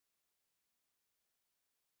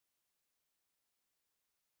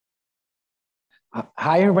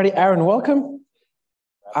Hi, everybody. Aron, welcome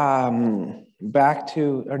back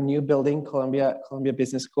to our new building, Columbia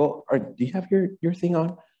Business School. Or do you have your thing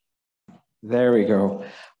on? There we go.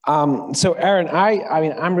 So, Aron,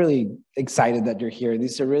 I'm really excited that you're here.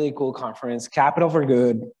 This is a really cool conference, Capital for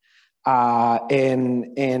Good,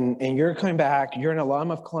 and you're coming back. You're an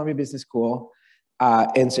alum of Columbia Business School,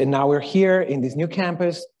 and so now we're here in this new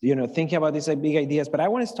campus. Thinking about these big ideas. But I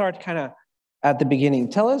want to start kind of at the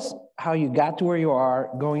beginning. Tell us how you got to where you are,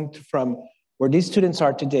 going from where these students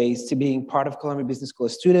are today to being part of Columbia Business School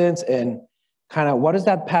students, and kind of what does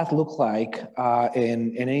that path look like,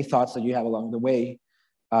 and any thoughts that you have along the way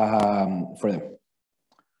for them?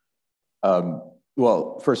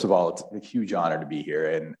 Well, first of all, it's a huge honor to be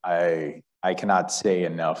here, and I cannot say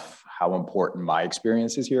enough how important my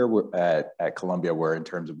experiences here at Columbia were in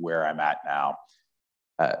terms of where I'm at now.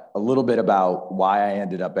 A little bit about why I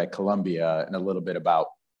ended up at Columbia and a little bit about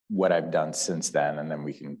what I've done since then, and then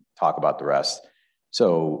we can talk about the rest.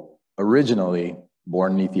 So originally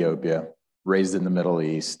born in Ethiopia, raised in the Middle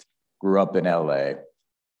East, grew up in LA.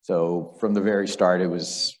 So from the very start, it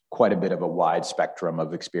was quite a bit of a wide spectrum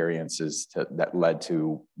of experiences that led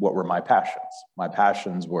to what were my passions. My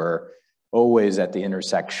passions were always at the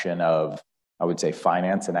intersection of, I would say,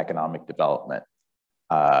 finance and economic development.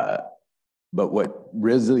 But what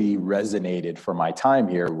really resonated for my time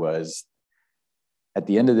here was, at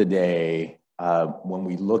the end of the day, when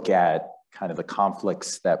we look at kind of the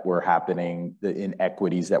conflicts that were happening, the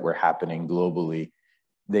inequities that were happening globally,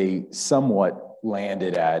 they somewhat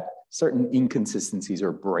landed at certain inconsistencies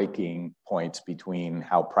or breaking points between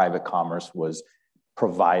how private commerce was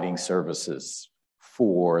providing services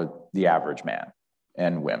for the average man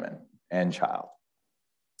and women and child.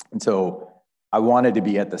 And so I wanted to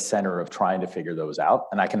be at the center of trying to figure those out.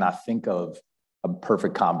 And I cannot think of a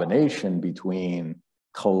perfect combination between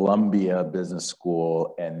Columbia Business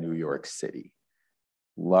School and New York City.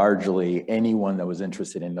 Largely, anyone that was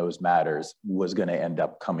interested in those matters was going to end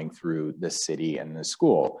up coming through this city and this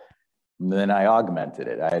school. And then I augmented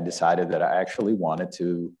it. I had decided that I actually wanted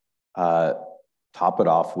to top it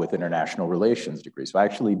off with international relations degree. So I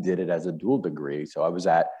actually did it as a dual degree. So I was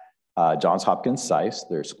at Johns Hopkins SAIS,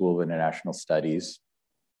 their School of International Studies.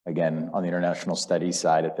 Again, on the international studies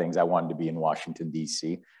side of things, I wanted to be in Washington,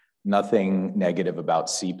 D.C. Nothing negative about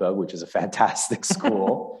SIPA, which is a fantastic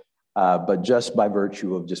school, but just by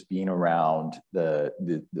virtue of just being around the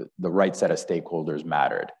right set of stakeholders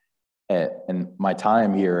mattered. And my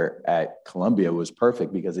time here at Columbia was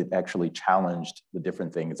perfect because it actually challenged the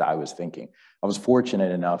different things I was thinking. I was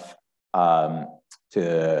fortunate enough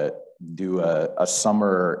to do a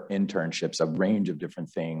summer internships, a range of different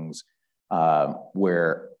things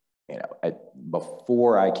where,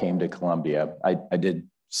 before I came to Columbia, I did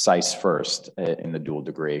SAIS first in the dual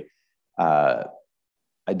degree. I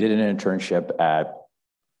did an internship at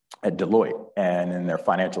Deloitte and in their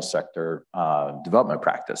financial sector development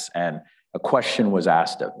practice. And a question was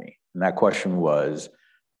asked of me. And that question was,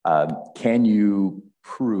 can you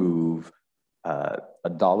prove a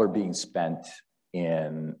dollar being spent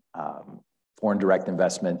in foreign direct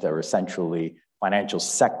investment, or essentially financial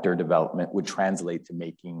sector development, would translate to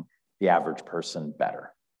making the average person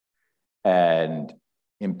better? And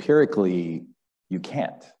empirically, you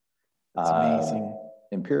can't. That's amazing.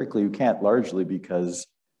 Empirically, you can't, largely because,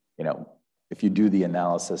 if you do the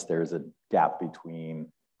analysis, there's a gap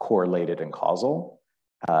between correlated and causal.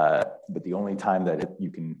 But the only time that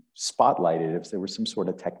you can spotlight it is if there was some sort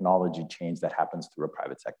of technology change that happens through a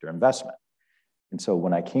private sector investment. And so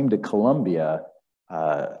when I came to Columbia,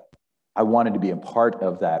 I wanted to be a part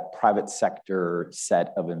of that private sector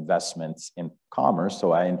set of investments in commerce.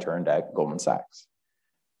 So I interned at Goldman Sachs.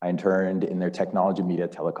 I interned in their technology, media,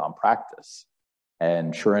 telecom practice.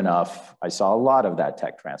 And sure enough, I saw a lot of that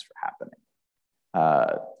tech transfer happening.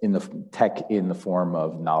 In the form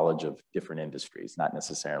of knowledge of different industries, not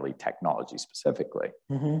necessarily technology specifically.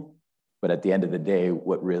 Mm-hmm. But at the end of the day,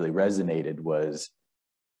 what really resonated was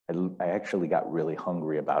I actually got really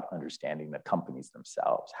hungry about understanding the companies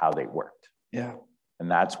themselves, how they worked. Yeah.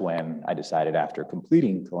 And that's when I decided, after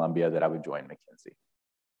completing Columbia, that I would join McKinsey.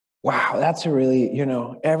 Wow, that's a really,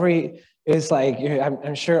 it's like,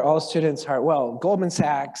 I'm sure all students are, Goldman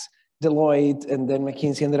Sachs, Deloitte, and then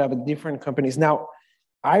McKinsey ended up at different companies. Now,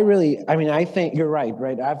 I think you're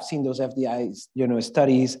right? I've seen those FDIs,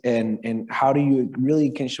 studies, and how do you really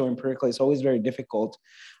can show empirically? It's always very difficult.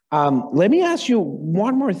 Let me ask you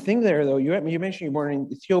one more thing there, though. You mentioned you were born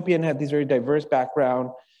in Ethiopia and had this very diverse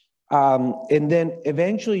background. And then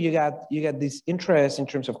eventually you got this interest in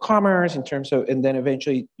terms of commerce, and then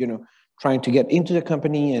eventually, trying to get into the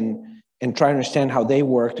company and try to understand how they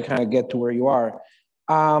work to kind of get to where you are.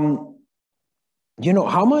 You know,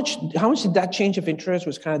 how much did that change of interest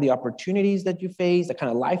was kind of the opportunities that you faced, the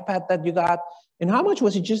kind of life path that you got, and how much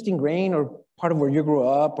was it just ingrained or part of where you grew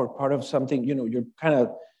up or part of something, you know, your kind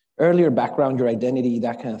of earlier background, your identity,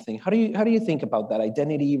 that kind of thing? How do you think about that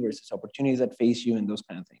identity versus opportunities that face you and those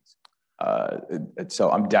kind of things?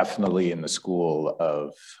 So I'm definitely in the school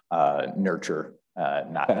of nurture,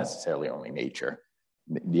 not necessarily only nature.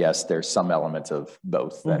 Yes, there's some elements of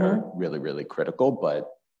both that are really, really critical, but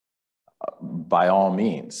by all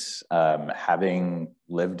means, having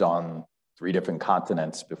lived on 3 different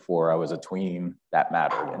continents before I was a tween, that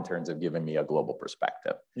mattered in terms of giving me a global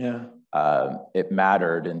perspective. Yeah. It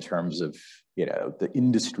mattered in terms of, you know, the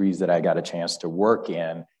industries that I got a chance to work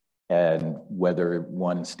in, and whether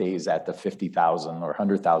one stays at the 50,000 or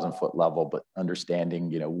 100,000 foot level, but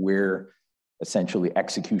understanding, you know, where essentially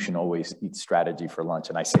execution always eats strategy for lunch.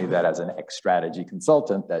 And I say that as an ex-strategy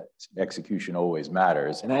consultant, that execution always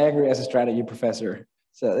matters. And I agree as a strategy professor.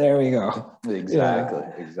 So there we go. Exactly,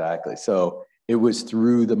 exactly. So it was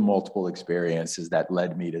through the multiple experiences that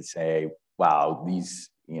led me to say, wow, these,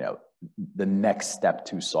 you know, the next step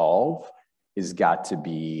to solve is got to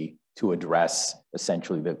be to address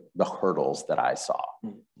essentially the hurdles that I saw.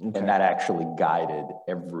 Okay. And that actually guided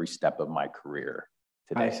every step of my career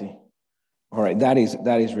today. I see. All right, that is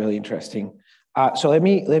really interesting. So let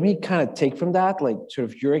me kind of take from that, like sort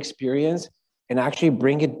of your experience, and actually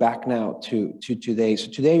bring it back now to today. So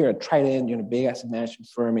today you're at Trident, you're a big asset management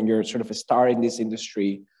firm, and you're sort of a star in this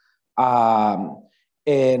industry. And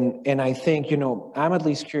I think, you know, I'm at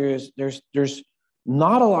least curious. There's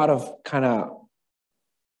not a lot of kind of,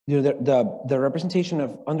 you know, the representation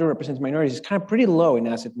of underrepresented minorities is kind of pretty low in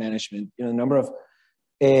asset management. You know, the number of,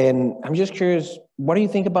 and I'm just curious, what do you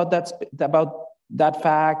think about that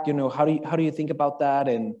fact? You know, how do you think about that,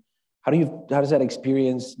 and how does that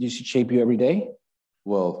experience shape you every day?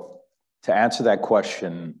 Well, to answer that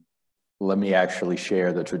question, let me actually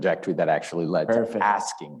share the trajectory that actually led to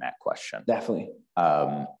asking that question. Definitely.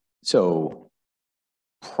 So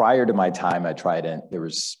prior to my time at Trident, there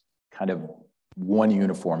was kind of one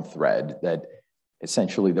uniform thread that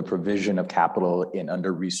essentially the provision of capital in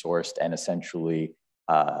under-resourced and essentially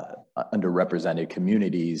underrepresented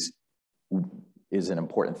communities is an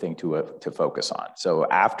important thing to focus on. So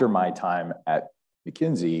after my time at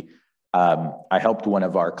McKinsey, I helped one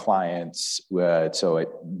of our clients. So I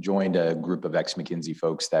joined a group of ex-McKinsey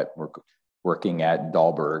folks that were working at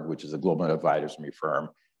Dahlberg, which is a global advisory firm.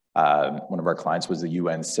 One of our clients was the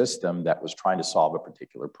UN system that was trying to solve a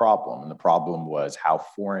particular problem. And the problem was how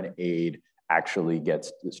foreign aid actually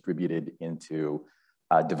gets distributed into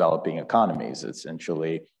developing economies,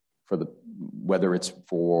 essentially, whether it's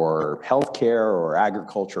for healthcare or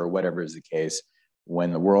agriculture or whatever is the case.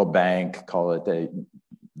 When the World Bank, call it the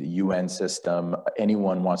UN system,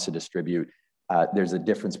 anyone wants to distribute, there's a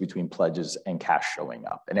difference between pledges and cash showing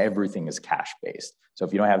up, and everything is cash based. So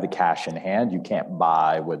if you don't have the cash in hand, you can't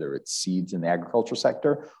buy, whether it's seeds in the agriculture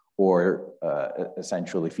sector or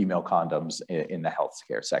essentially female condoms in the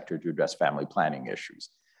healthcare sector to address family planning issues.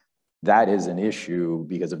 That is an issue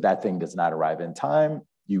because if that thing does not arrive in time,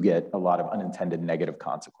 you get a lot of unintended negative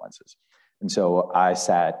consequences. And so I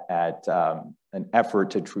sat at an effort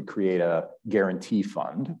to create a guarantee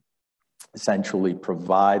fund, essentially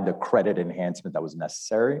provide the credit enhancement that was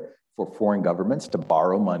necessary for foreign governments to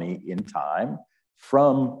borrow money in time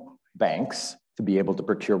from banks to be able to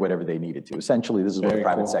procure whatever they needed to. Essentially, this is what the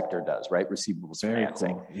private sector does, right? Receivables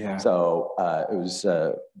financing. Cool. Yeah. So it was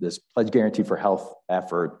this Pledge Guarantee for Health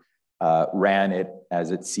effort, ran it as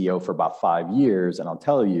its CEO for about 5 years. And I'll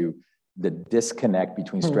tell you, the disconnect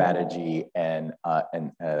between strategy and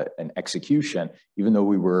execution, even though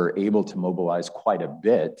we were able to mobilize quite a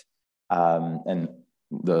bit, and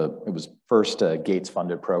it was first a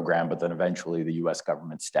Gates-funded program, but then eventually the U.S.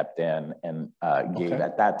 government stepped in and gave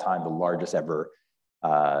at that time the largest ever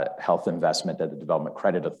health investment that the Development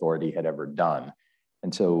Credit Authority had ever done.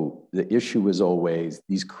 And so the issue was always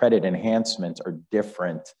these credit enhancements are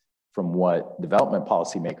different from what development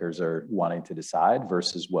policymakers are wanting to decide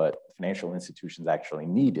versus what financial institutions actually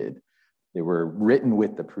needed. They were written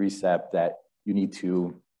with the precept that you need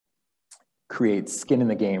to create skin in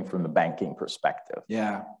the game from the banking perspective.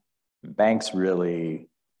 Yeah. Banks really,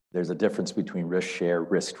 there's a difference between risk share,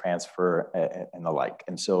 risk transfer, and the like.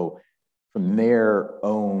 And so from their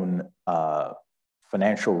own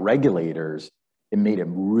financial regulators, it made it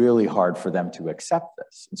really hard for them to accept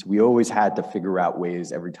this. And so we always had to figure out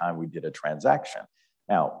ways every time we did a transaction.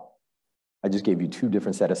 Now, I just gave you two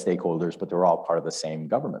different set of stakeholders, but they're all part of the same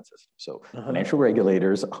government system. So financial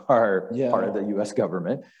regulators are part of the US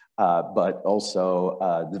government, but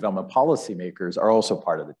also development policymakers are also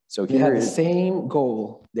part of it. So they had the same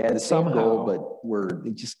goal. They had the same goal, but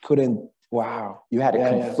they just couldn't. Wow. You had a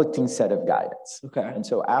conflicting set of guidance. Okay. And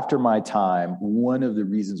so after my time, one of the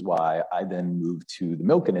reasons why I then moved to the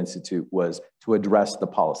Milken Institute was to address the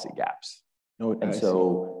policy gaps. And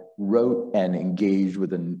so wrote and engaged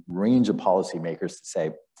with a range of policymakers to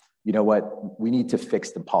say, you know what, we need to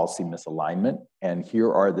fix the policy misalignment. And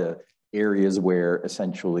here are the areas where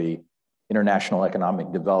essentially international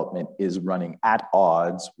economic development is running at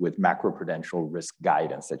odds with macroprudential risk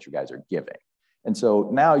guidance that you guys are giving. And so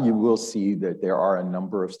now you will see that there are a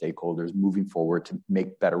number of stakeholders moving forward to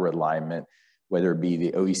make better alignment, whether it be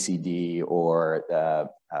the OECD or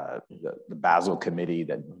the Basel Committee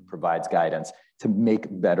that provides guidance to make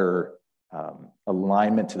better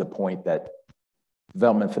alignment to the point that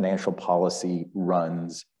development financial policy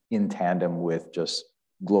runs in tandem with just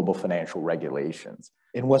global financial regulations.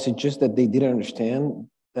 And was it just that they didn't understand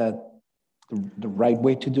that the right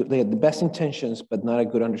way to do it? They had the best intentions, but not a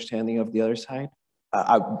good understanding of the other side?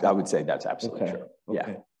 I would say that's absolutely true.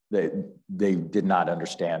 Okay. Yeah. They did not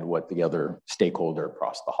understand what the other stakeholder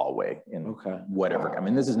across the hallway in whatever. I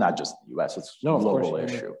mean, this is not just the US, it's a global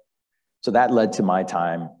issue. So that led to my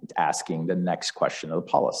time asking the next question of the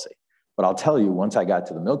policy. But I'll tell you, once I got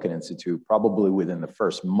to the Milken Institute, probably within the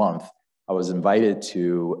first month, I was invited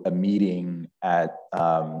to a meeting at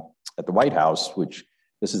the White House, which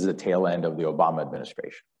this is the tail end of the Obama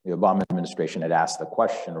administration. The Obama administration had asked the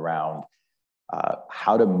question around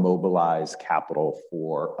how to mobilize capital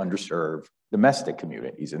for underserved domestic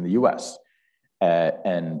communities in the US.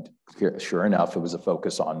 And sure enough, it was a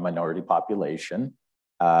focus on minority population.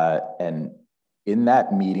 And in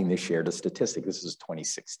that meeting, they shared a statistic. This is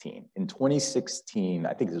 2016. In 2016,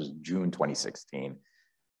 I think this was June 2016,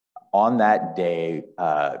 on that day,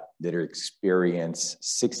 that experienced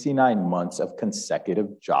 69 months of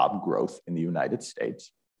consecutive job growth in the United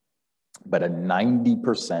States, but a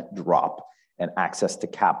 90% drop in access to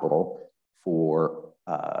capital for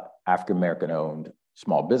African-American owned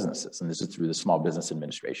small businesses. And this is through the Small Business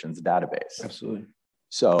Administration's database. Absolutely.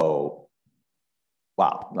 So,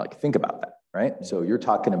 wow, like think about that, right? So you're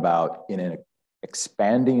talking about in an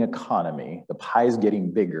expanding economy, the pie is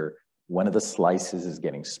getting bigger, one of the slices is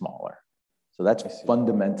getting smaller. So that's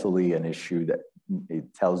fundamentally an issue that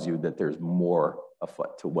it tells you that there's more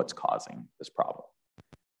afoot to what's causing this problem.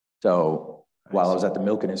 So while I was at the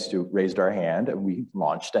Milken Institute, raised our hand and we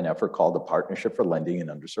launched an effort called the Partnership for Lending in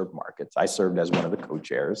Underserved Markets. I served as one of the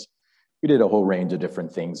co-chairs. We did a whole range of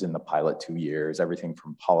different things in the pilot 2 years, everything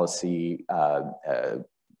from policy,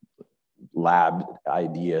 lab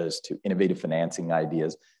ideas to innovative financing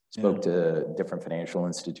ideas, spoke to different financial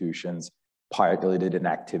institutions, piloted an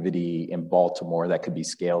activity in Baltimore that could be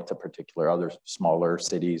scaled to particular other smaller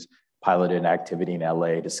cities, piloted an activity in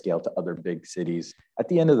LA to scale to other big cities. At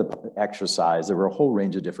the end of the exercise, there were a whole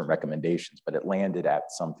range of different recommendations, but it landed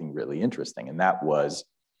at something really interesting, and that was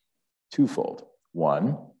twofold.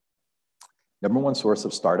 One, number one source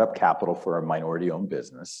of startup capital for a minority-owned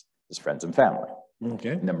business is friends and family.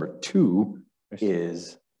 Okay. Number two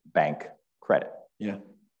is bank credit. Yeah.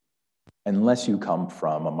 Unless you come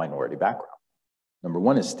from a minority background. Number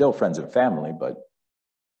one is still friends and family, but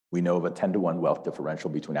we know of a 10-to-1 wealth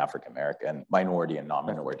differential between African-American, minority, and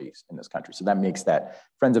non-minorities in this country. So that makes that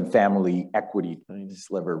friends and family equity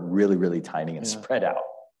sliver really, really tiny and spread out.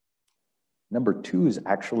 Number two is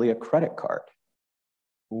actually a credit card.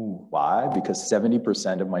 Ooh. Why? Because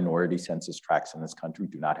 70% of minority census tracts in this country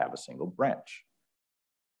do not have a single branch.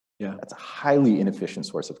 Yeah. That's a highly inefficient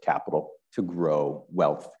source of capital to grow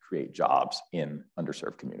wealth, create jobs in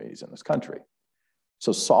underserved communities in this country.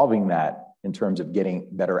 So solving that in terms of getting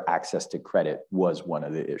better access to credit was one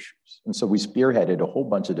of the issues. And so we spearheaded a whole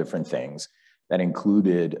bunch of different things that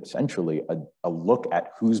included essentially a look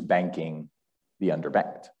at who's banking the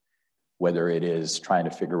underbanked, whether it is trying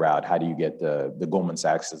to figure out how do you get the Goldman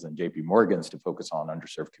Sachs and JP Morgans to focus on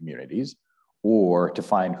underserved communities, or to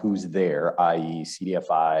find who's there, i.e.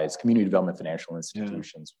 CDFIs, community development financial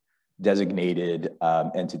institutions, designated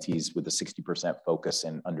entities with a 60% focus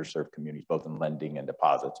in underserved communities, both in lending and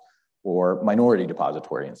deposits, or minority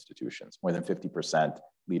depository institutions, more than 50%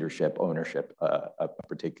 leadership, ownership, a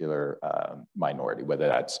particular minority, whether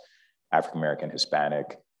that's African-American,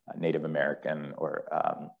 Hispanic, Native American, or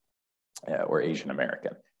Asian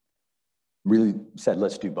American. Really said,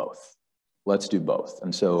 let's do both. Let's do both.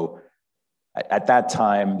 And so at that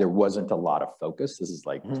time, there wasn't a lot of focus. This is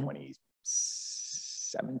like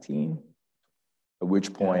 2017, at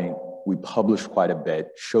which point we published quite a bit,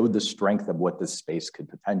 showed the strength of what this space could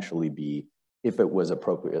potentially be if it was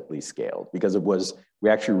appropriately scaled. Because we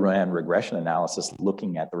actually ran regression analysis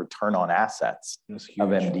looking at the return on assets of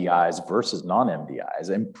MDIs versus non-MDIs,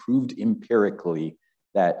 and proved empirically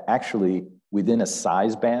that actually within a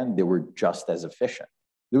size band, they were just as efficient.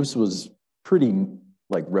 This was pretty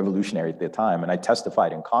revolutionary at the time. And I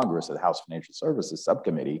testified in Congress at the House Financial Services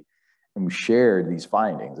Subcommittee, and we shared these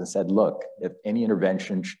findings and said, look, if any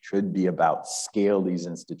intervention should be about scale these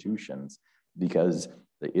institutions, because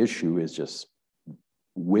the issue is just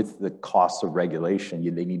with the cost of regulation,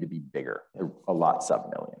 they need to be bigger. They're a lot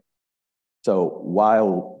sub-million. So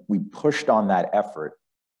while we pushed on that effort,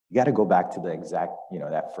 you got to go back to the exact,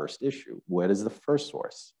 that first issue. What is the first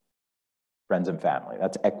source? Friends and family.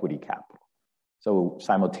 That's equity capital. So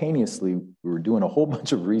simultaneously, we were doing a whole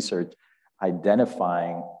bunch of research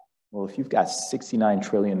identifying, well, if you've got $69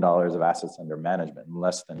 trillion of assets under management, and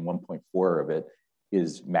less than 1.4 of it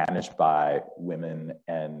is managed by women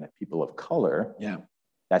and people of color,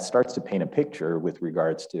 that starts to paint a picture with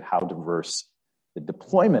regards to how diverse the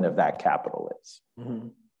deployment of that capital is. Mm-hmm.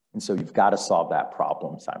 And so you've got to solve that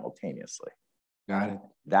problem simultaneously. Got it.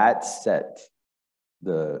 That set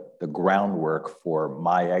the groundwork for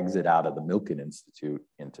my exit out of the Milken Institute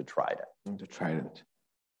into Trident. Into Trident.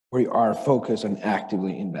 We are focused on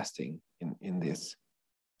actively investing in this.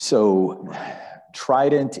 So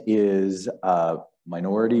Trident is a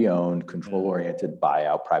minority-owned, control-oriented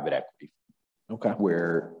buyout private equity. Okay.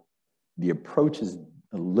 Where the approach is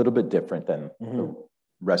a little bit different than the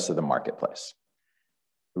rest of the marketplace.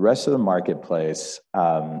 The rest of the marketplace,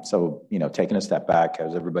 taking a step back,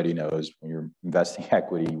 as everybody knows, when you're investing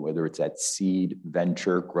equity, whether it's at seed,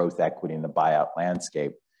 venture, growth equity in the buyout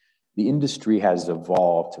landscape, the industry has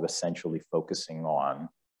evolved to essentially focusing on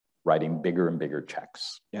writing bigger and bigger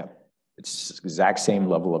checks. Yeah. It's the exact same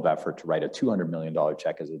level of effort to write a $200 million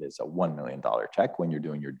check as it is a $1 million check when you're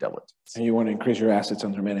doing your diligence. And you want to increase your assets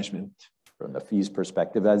under management. From the fees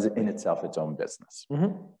perspective, as in itself its own business.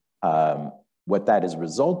 Mm-hmm. What that has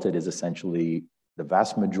resulted is essentially the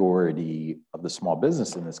vast majority of the small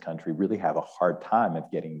business in this country really have a hard time of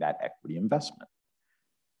getting that equity investment.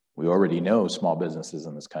 We already know small businesses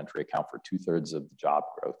in this country account for 2/3 of the job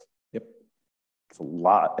growth. Yep. It's a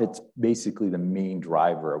lot. It's basically the main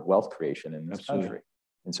driver of wealth creation in this country.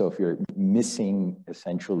 And so if you're missing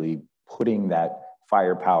essentially putting that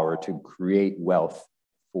firepower to create wealth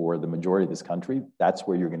for the majority of this country, that's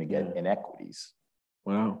where you're going to get inequities.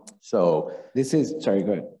 Wow. So this is, sorry,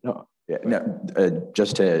 go ahead. No.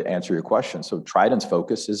 Just to answer your question. So Trident's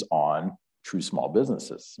focus is on true small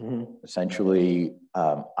businesses. Mm-hmm. Essentially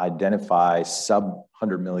identify sub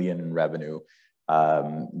 100 million in revenue.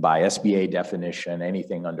 By SBA definition,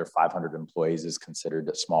 anything under 500 employees is considered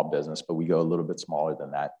a small business, but we go a little bit smaller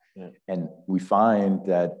than that. Yeah. And we find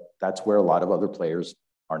that that's where a lot of other players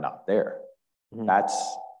are not there. Mm-hmm. That's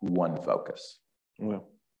one focus. Yeah.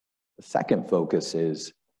 The second focus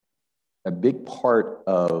is a big part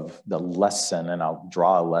of the lesson, and I'll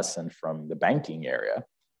draw a lesson from the banking area.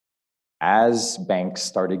 As banks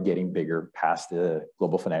started getting bigger past the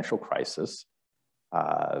global financial crisis,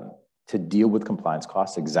 to deal with compliance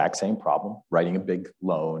costs, exact same problem. Writing a big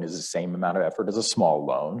loan is the same amount of effort as a small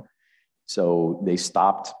loan. So they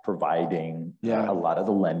stopped providing a lot of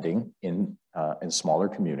the lending in smaller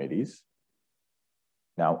communities.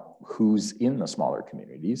 Now, who's in the smaller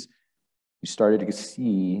communities? You started to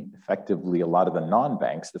see effectively a lot of the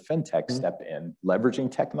non-banks, the fintech step in,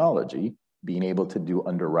 leveraging technology, being able to do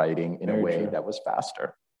underwriting in a way that was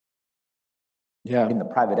faster. Yeah. In the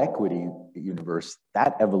private equity universe,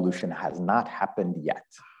 that evolution has not happened yet.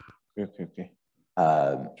 Okay.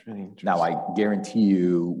 Really now, I guarantee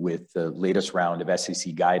you with the latest round of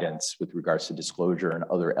SEC guidance with regards to disclosure and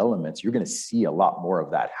other elements, you're going to see a lot more of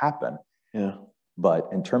that happen. Yeah. But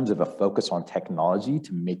in terms of a focus on technology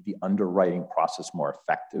to make the underwriting process more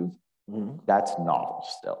effective, that's novel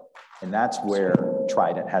still. And that's where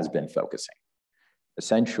Trident has been focusing.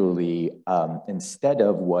 Essentially, instead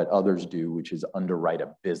of what others do, which is underwrite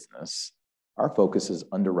a business, our focus is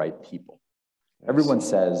underwrite people. Everyone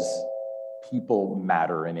says people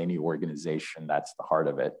matter in any organization. That's the heart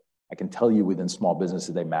of it. I can tell you within small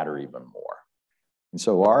businesses, they matter even more. And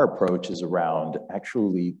so our approach is around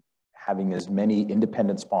actually having as many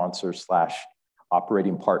independent sponsors /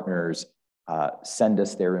 operating partners send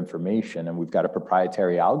us their information. And we've got a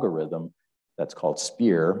proprietary algorithm that's called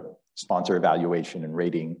SPEAR, Sponsor Evaluation and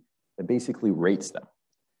Rating, that basically rates them.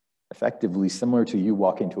 Effectively similar to you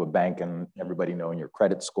walk into a bank and everybody knowing your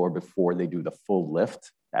credit score before they do the full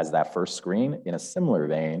lift as that first screen. In a similar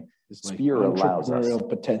vein, it's SPEAR like allows us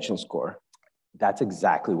potential score. That's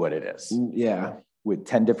exactly what it is. Yeah. With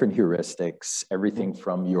 10 different heuristics, everything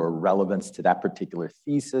from your relevance to that particular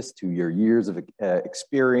thesis, to your years of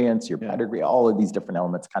experience, your pedigree, all of these different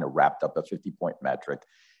elements kind of wrapped up a 50-point metric.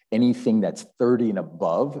 Anything that's 30 and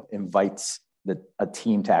above invites a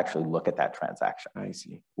team to actually look at that transaction. I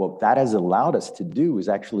see. What that has allowed us to do is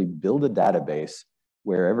actually build a database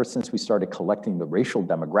where ever since we started collecting the racial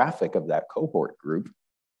demographic of that cohort group,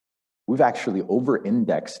 we've actually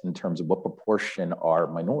over-indexed in terms of what proportion are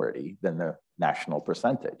minority than the national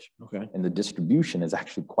percentage. Okay. And the distribution is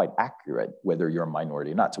actually quite accurate, whether you're a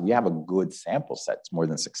minority or not. So we have a good sample set, it's more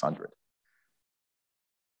than 600.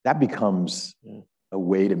 That becomes a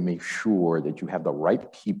way to make sure that you have the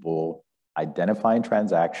right people identifying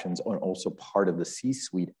transactions and also part of the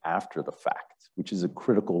C-suite after the fact, which is a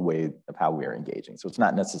critical way of how we are engaging. So it's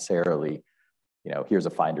not necessarily, here's a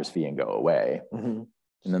finder's fee and go away. Mm-hmm.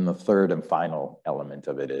 And then the third and final element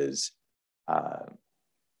of it is,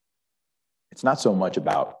 it's not so much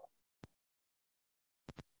about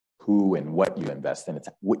who and what you invest in, it's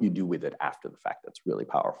what you do with it after the fact that's really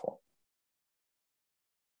powerful.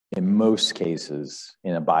 In most cases,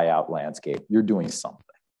 in a buyout landscape, you're doing something.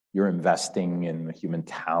 You're investing in the human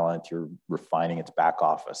talent, you're refining its back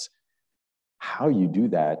office. How you do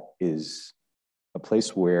that is a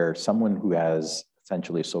place where someone who has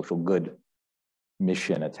essentially a social good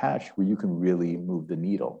mission attached, where you can really move the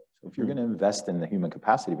needle. So if you're going to invest in the human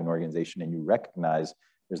capacity of an organization and you recognize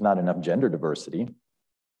there's not enough gender diversity,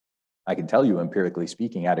 I can tell you empirically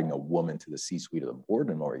speaking, adding a woman to the C-suite of the board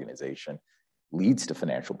in an organization leads to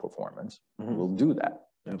financial performance. We'll do that.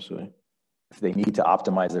 Absolutely. If they need to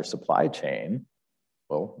optimize their supply chain,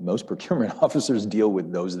 well, most procurement officers deal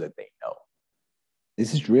with those that they know.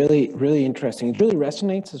 This is really, really interesting. It really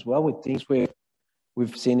resonates as well with things we've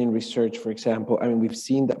seen in research, for example. I mean, we've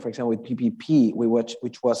seen that, for example, with PPP, which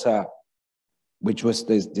was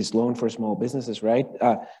this loan for small businesses, right?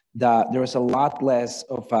 There was a lot less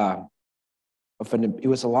it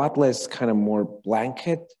was a lot less kind of more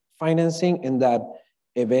blanket financing, and that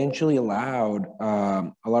eventually allowed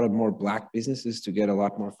a lot of more Black businesses to get a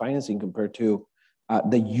lot more financing compared to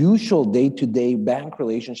the usual day-to-day bank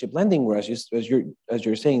relationship lending, whereas as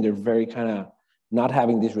you're saying, they're very kind of not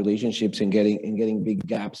having these relationships and getting big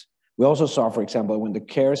gaps. We also saw, for example, when the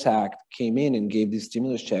CARES Act came in and gave these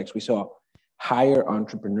stimulus checks, we saw higher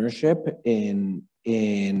entrepreneurship in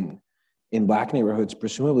Black neighborhoods,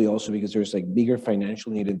 presumably also because there's like bigger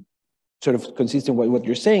financial needed, sort of consistent with what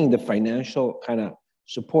you're saying, the financial kind of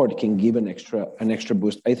support can give an extra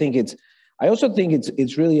boost. I also think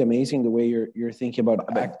it's really amazing the way you're thinking about.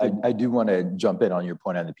 I do want to jump in on your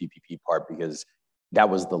point on the PPP part, because that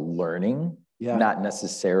was the learning, not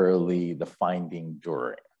necessarily the finding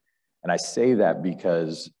during. And I say that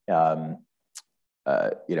because,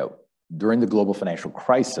 during the global financial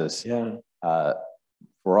crisis,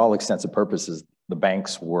 for all extents and purposes, the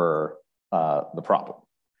banks were the problem.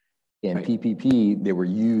 In PPP, they were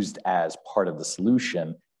used as part of the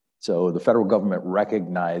solution. So the federal government,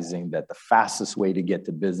 recognizing that the fastest way to get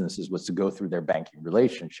to businesses was to go through their banking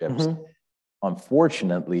relationships.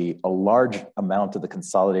 Unfortunately, a large amount of the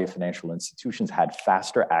consolidated financial institutions had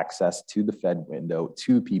faster access to the Fed window,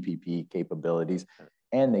 to PPP capabilities,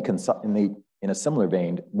 and they in a similar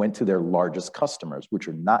vein, went to their largest customers, which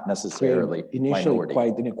are not necessarily initially minority.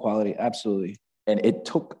 Quite inequality, absolutely. And it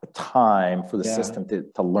took time for the system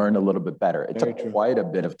to learn a little bit better. It took quite a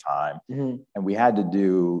bit of time. And we had to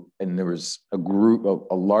do, and there was a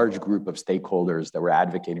large group of stakeholders that were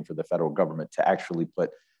advocating for the federal government to actually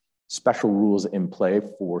put special rules in play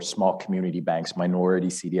for small community banks, minority,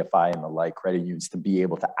 CDFI, and the like credit unions to be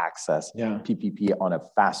able to access PPP on a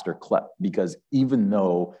faster clip. Because even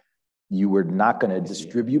though you were not going to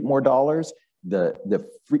distribute more dollars, the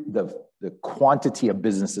quantity of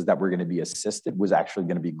businesses that were going to be assisted was actually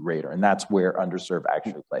going to be greater. And that's where underserved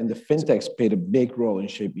actually played. And the fintechs played a big role in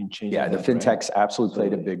changing the fintechs absolutely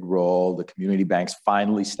played a big role. The community banks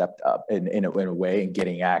finally stepped up in a way in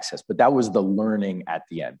getting access. But that was the learning at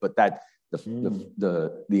the end. But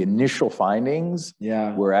the initial findings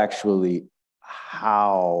were actually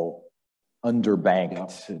how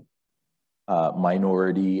underbanked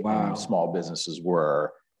minority and small businesses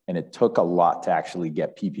were. And it took a lot to actually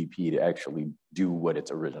get PPP to actually do what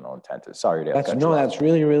its original intent is. Sorry to cut you off. That's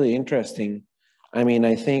really, really interesting. I mean,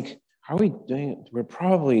 I think, how are we doing? We're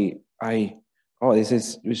probably, we'll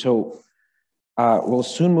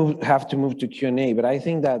soon have to move to Q&A, but I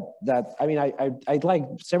think I'd like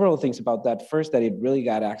several things about that. First, that it really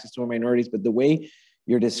got access to minorities, but the way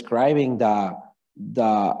you're describing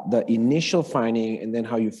the initial finding, and then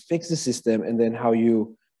how you fix the system, and then how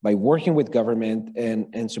you by working with government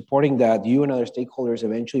and supporting that, you and other stakeholders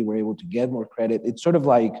eventually were able to get more credit. It's sort of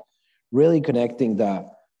like really connecting the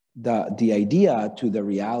idea to the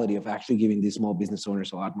reality of actually giving these small business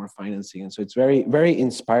owners a lot more financing. And so it's very, very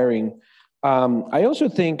inspiring. I also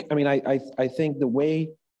think, I mean, I think the way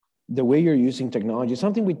you're using technology is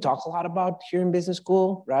something we talk a lot about here in business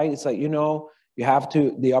school, right? It's like, you know, you have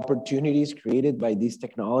to, the opportunities created by these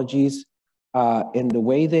technologies and the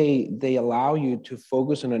way they allow you to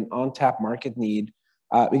focus on an untapped market need.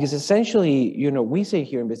 Because essentially, you know, we say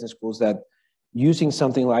here in business schools that using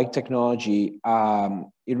something like technology,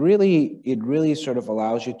 it really sort of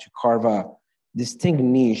allows you to carve a distinct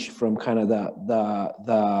niche from kind of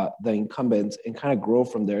the incumbents and kind of grow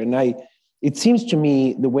from there. And it seems to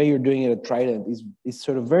me the way you're doing it at Trident is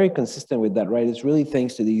sort of very consistent with that, right? It's really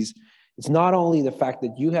thanks to these. It's not only the fact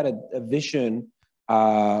that you had a vision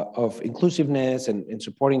of inclusiveness and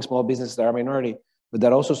supporting small businesses that are minority, but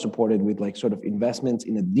that also supported with like sort of investments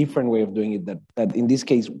in a different way of doing it that in this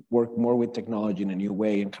case work more with technology in a new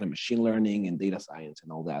way and kind of machine learning and data science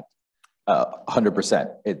and all that.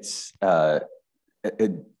 100%. It's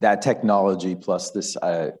that technology plus this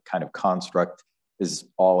kind of construct is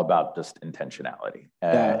all about just intentionality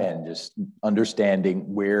and just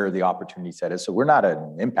understanding where the opportunity set is. So we're not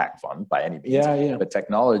an impact fund by any means, but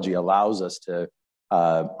technology allows us to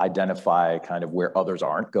identify kind of where others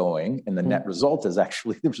aren't going. And the net result is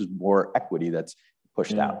actually there's more equity that's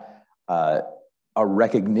pushed out. A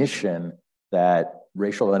recognition that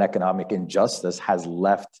racial and economic injustice has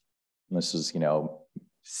left, and this is, you know,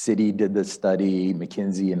 Citi did the study,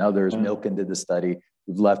 McKinsey and others, Milken did the study.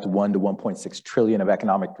 We've left 1 to 1.6 trillion of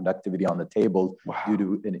economic productivity on the table due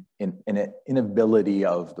to an inability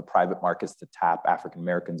of the private markets to tap African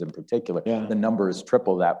Americans in particular. The number is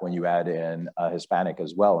triple that when you add in Hispanic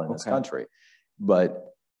as well in this country.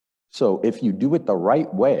 But so if you do it the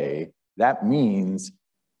right way, that means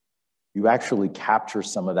you actually capture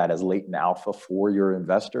some of that as latent alpha for your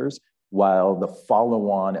investors, while the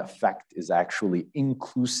follow-on effect is actually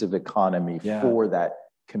inclusive economy for that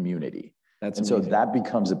community. And so that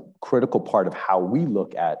becomes a critical part of how we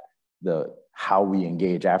look at how we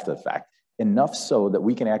engage after the fact, enough so that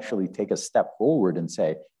we can actually take a step forward and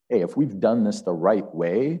say, hey, if we've done this the right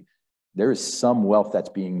way, there is some wealth that's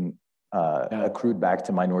being accrued back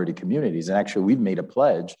to minority communities. And actually, we've made a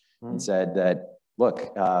pledge and said that,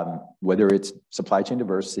 look, whether it's supply chain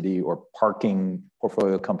diversity or parking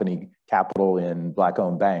portfolio company capital in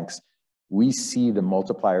Black-owned banks, we see the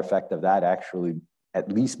multiplier effect of that actually at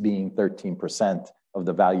least being 13% of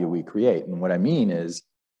the value we create. And what I mean is,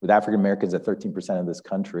 with African Americans at 13% of this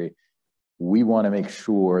country, we want to make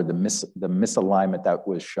sure the misalignment that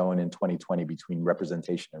was shown in 2020 between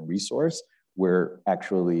representation and resource, we're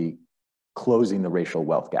actually closing the racial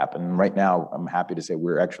wealth gap. And right now, I'm happy to say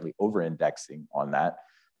we're actually over-indexing on that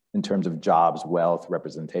in terms of jobs, wealth,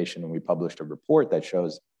 representation. And we published a report that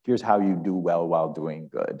shows, here's how you do well while doing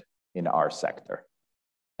good in our sector.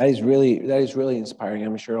 That is really inspiring.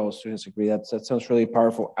 I'm sure all students agree. That sounds really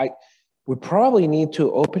powerful. We probably need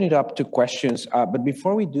to open it up to questions. But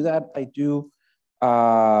before we do that, I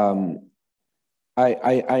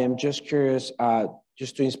am just curious,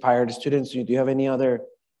 just to inspire the students. Do you have any other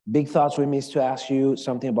big thoughts we missed to ask you?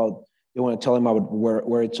 Something about you want to tell them about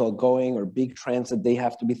where it's all going, or big trends that they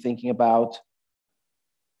have to be thinking about?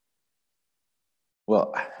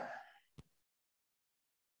 Well,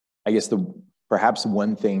 I guess perhaps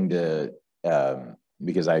one thing to,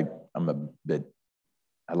 because I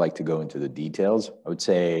like to go into the details, I would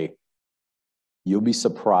say you'll be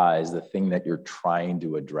surprised the thing that you're trying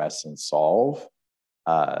to address and solve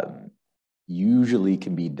usually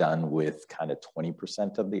can be done with kind of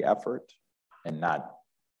 20% of the effort and not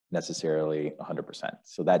necessarily 100%.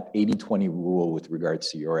 So that 80-20 rule with regards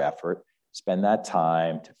to your effort, spend that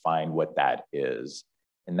time to find what that is,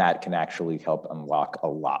 and that can actually help unlock a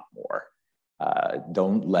lot more.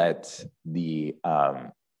 Don't let the,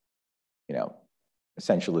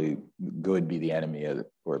 essentially good be the enemy of,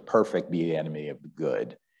 or perfect be the enemy of the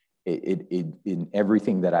good. In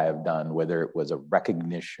everything that I have done, whether it was a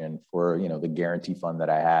recognition for, the guarantee fund that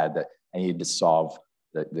I had, that I needed to solve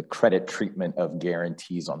the credit treatment of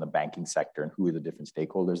guarantees on the banking sector and who are the different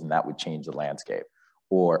stakeholders, and that would change the landscape.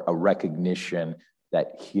 Or a recognition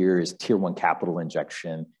that here is tier 1 capital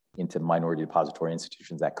injection into minority depository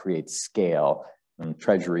institutions that creates scale. And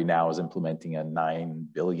Treasury now is implementing a $9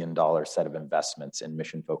 billion set of investments in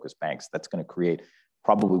mission-focused banks. That's going to create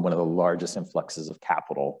probably one of the largest influxes of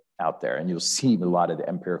capital out there. And you'll see a lot of the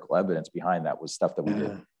empirical evidence behind that was stuff that we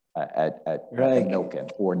did at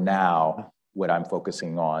Milken, or now what I'm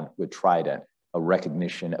focusing on with Trident. a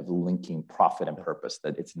recognition of linking profit and purpose,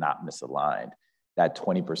 that it's not misaligned. That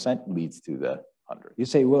 20% leads to the 100. You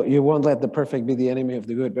say, well, you won't let the perfect be the enemy of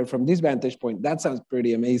the good, but from this vantage point, that sounds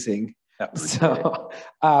pretty amazing. So,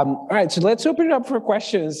 all right, so let's open it up for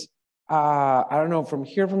questions. I don't know, from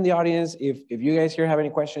the audience, if you guys here have any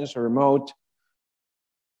questions or remote.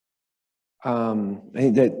 I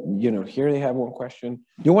think that, here they have one question.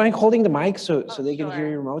 Do you mind holding the mic so they can hear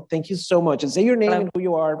your remote? Thank you so much. And say your name and who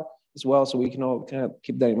you are as well, so we can all kind of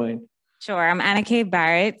keep that in mind. Sure. I'm Anna K.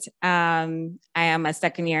 Barrett. I am a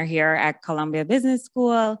second year here at Columbia Business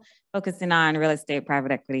School, focusing on real estate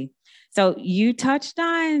private equity. So you touched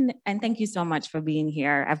on, and thank you so much for being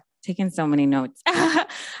here. I've taken so many notes.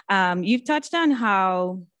 You've touched on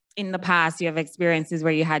how in the past you have experiences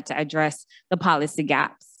where you had to address the policy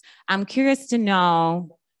gaps. I'm curious to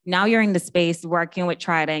know, now you're in the space working with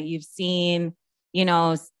Trident, you've seen,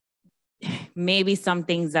 maybe some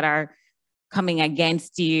things that are coming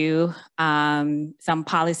against you, some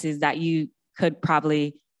policies that you could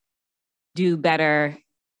probably do better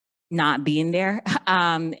not being there.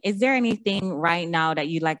 Is there anything right now that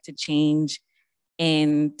you'd like to change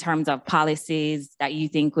in terms of policies that you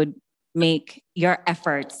think would make your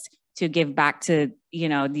efforts to give back to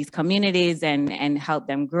these communities and help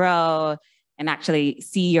them grow and actually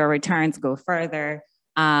see your returns go further,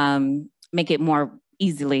 make it more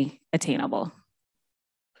easily attainable?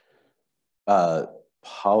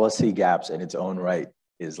 Policy gaps in its own right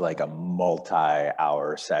is like a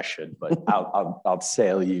multi-hour session, but I'll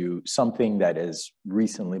tell you something that has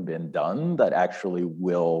recently been done that actually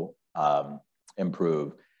will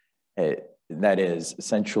improve. That is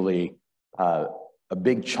essentially a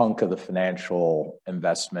big chunk of the financial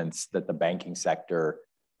investments that the banking sector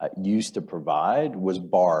used to provide was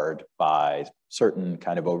barred by certain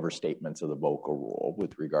kind of overstatements of the Volcker Rule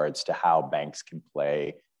with regards to how banks can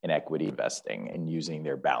play in equity investing and using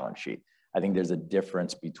their balance sheet. I think there's a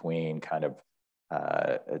difference between kind of,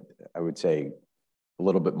 I would say, a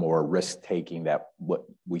little bit more risk-taking that what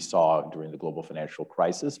we saw during the global financial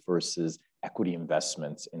crisis versus equity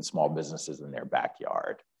investments in small businesses in their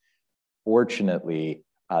backyard. Fortunately,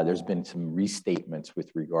 there's been some restatements with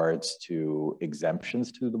regards to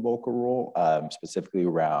exemptions to the Volcker Rule, specifically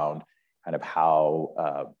around kind of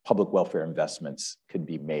how public welfare investments could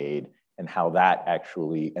be made and how that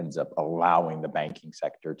actually ends up allowing the banking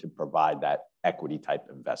sector to provide that equity type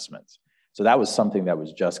investments. So that was something that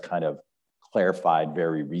was just kind of clarified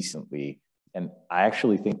very recently. And I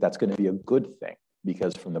actually think that's going to be a good thing,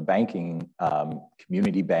 because from the banking,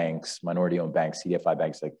 community banks, minority-owned banks, CDFI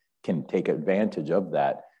banks that can take advantage of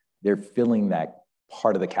that, they're filling that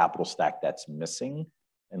part of the capital stack that's missing.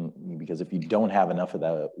 And because if you don't have enough of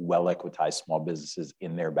the well-equitized small businesses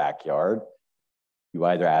in their backyard, you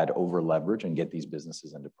either add over leverage and get these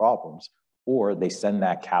businesses into problems, or they send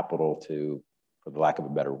that capital to, for the lack of a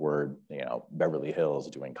better word, Beverly Hills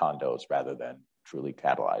doing condos rather than truly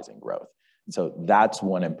catalyzing growth. And so that's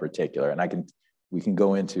one in particular. And we can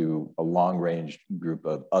go into a long range group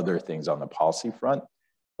of other things on the policy front,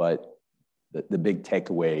 but the big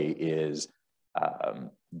takeaway is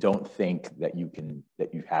don't think that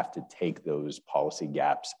you have to take those policy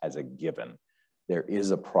gaps as a given. There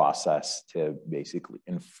is a process to basically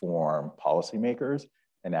inform policymakers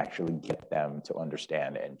and actually get them to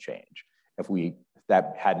understand and change. If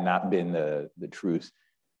that had not been the truth,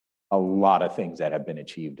 a lot of things that have been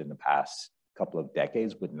achieved in the past couple of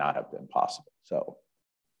decades would not have been possible. So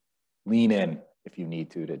lean in if you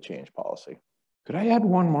need to change policy. Could I add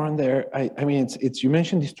one more on there? I mean, you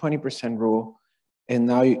mentioned this 20% rule, and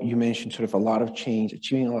now you mentioned sort of a lot of change,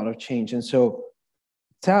 achieving a lot of change. And so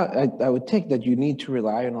I would take that you need to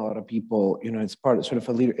rely on a lot of people, it's part of sort of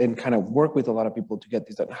a leader, and kind of work with a lot of people to get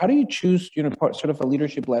this done. How do you choose, sort of a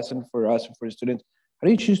leadership lesson for us and for the students? How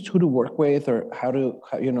do you choose who to work with, or how do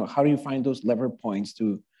you find those lever points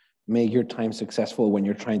to make your time successful when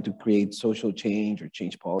you're trying to create social change or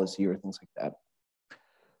change policy or things like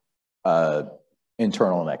that?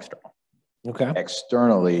 Internal and external. Okay.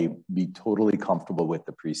 Externally, be totally comfortable with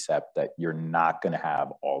the precept that you're not going to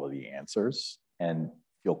have all of the answers, and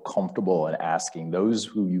feel comfortable in asking those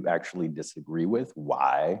who you actually disagree with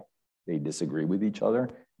why they disagree with each other.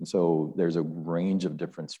 And so there's a range of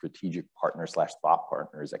different strategic partners / thought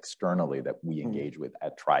partners externally that we engage with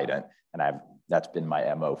at Trident. And that's been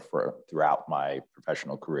my MO throughout my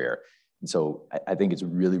professional career. And so I think it's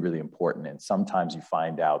really, really important. And sometimes you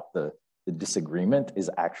find out the disagreement is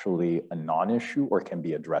actually a non-issue or can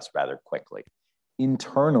be addressed rather quickly.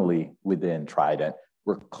 Internally within Trident,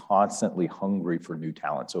 we're constantly hungry for new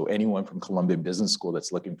talent. So anyone from Columbia Business School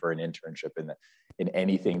that's looking for an internship in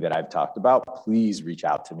anything that I've talked about, please reach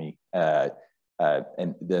out to me.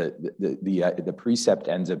 And the precept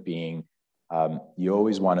ends up being, you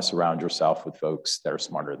always want to surround yourself with folks that are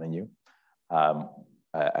smarter than you. And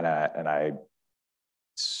I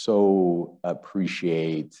so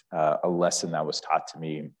appreciate a lesson that was taught to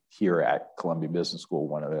me here at Columbia Business School.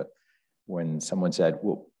 When someone said,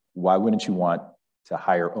 well, why wouldn't you want to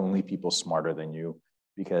hire only people smarter than you?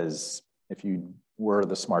 Because if you were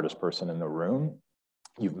the smartest person in the room,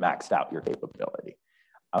 you've maxed out your capability.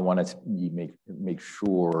 I wanted to make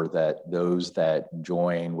sure that those that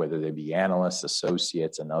join, whether they be analysts,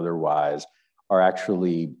 associates, and otherwise, are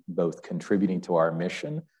actually both contributing to our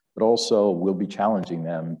mission, but also we'll be challenging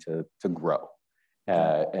them to grow.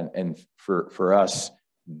 And for us,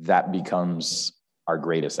 that becomes our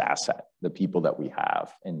greatest asset, the people that we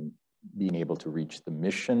have, and being able to reach the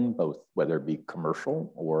mission, both whether it be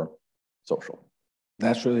commercial or social.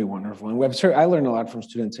 That's really wonderful. And Webster, I learn a lot from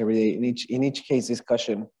students every day in each case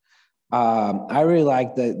discussion. I really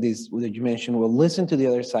like that you mentioned, well, listen to the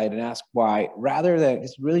other side and ask why, rather than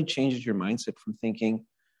it really changes your mindset from thinking,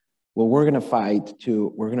 well, we're going to fight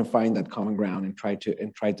to, we're going to find that common ground and try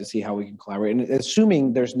to see how we can collaborate. And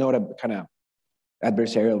assuming there's no kind of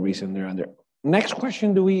adversarial reason they're under. Next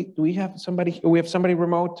question, do we have somebody, we have somebody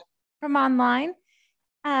remote? From online.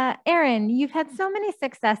 Aron, you've had so many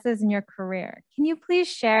successes in your career. Can you please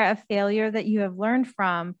share a failure that you have learned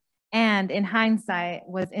from and in hindsight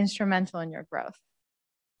was instrumental in your growth?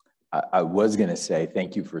 I was going to say,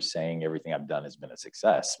 thank you for saying everything I've done has been a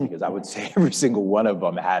success, because I would say every single one of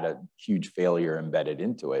them had a huge failure embedded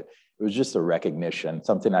into it. It was just a recognition,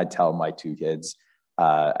 something I tell my two kids,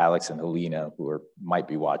 Alex and Helena, who might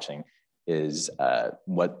be watching, is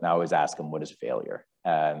what I always ask them, what is failure?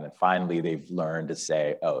 And finally, they've learned to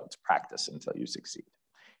say, oh, it's practice until you succeed.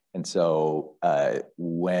 And so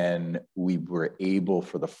when we were able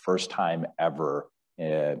for the first time ever,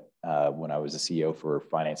 when I was the CEO for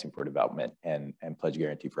Financing for Development and Pledge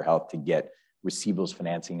Guarantee for Health, to get receivables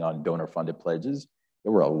financing on donor-funded pledges,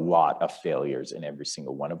 there were a lot of failures in every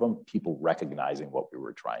single one of them, people recognizing what we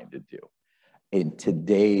were trying to do. In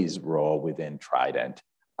today's role within Trident,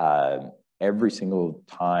 every single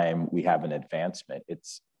time we have an advancement,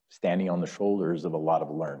 it's standing on the shoulders of a lot of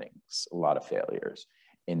learnings, a lot of failures,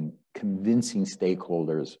 and convincing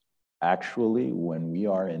stakeholders, actually, when we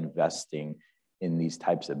are investing in these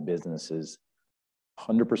types of businesses,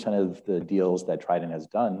 100% of the deals that Trident has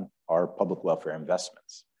done are public welfare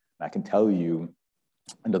investments. And I can tell you,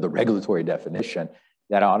 under the regulatory definition,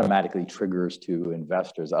 that automatically triggers to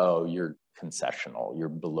investors, oh, you're concessional, you're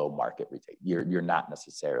below market rate, you're not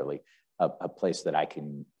necessarily a place that I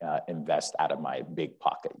can invest out of my big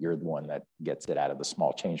pocket. You're the one that gets it out of the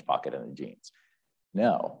small change pocket in the jeans.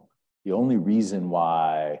 No, the only reason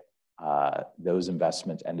why those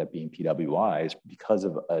investments end up being PWI is because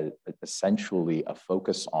of essentially a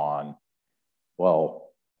focus on, well,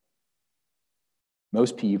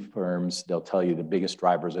 most PE firms, they'll tell you the biggest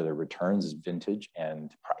drivers of their returns is vintage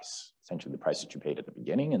and price, essentially the price that you paid at the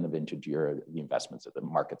beginning and the vintage year of the investments of the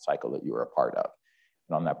market cycle that you were a part of.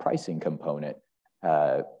 And on that pricing component,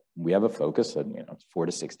 we have a focus of 4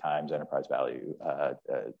 to 6 times enterprise value,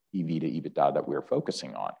 EV to EBITDA that we're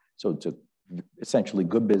focusing on. So it's essentially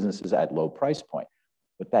good businesses at low price point.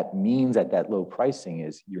 What that means at that low pricing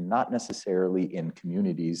is you're not necessarily in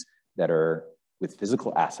communities that are with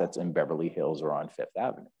physical assets in Beverly Hills or on Fifth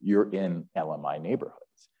Avenue. You're in LMI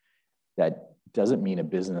neighborhoods. That doesn't mean a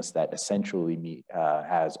business that essentially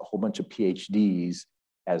has a whole bunch of PhDs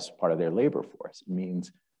as part of their labor force. It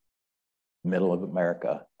means middle of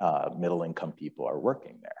America, middle income people are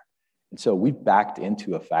working there. And so we've backed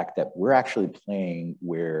into a fact that we're actually playing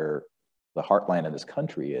where the heartland of this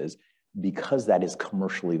country is, because that is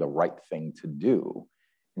commercially the right thing to do.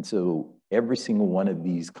 And so every single one of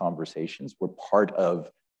these conversations, we're part of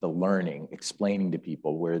the learning, explaining to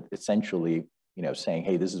people, where essentially, saying,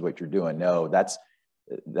 hey, this is what you're doing. No,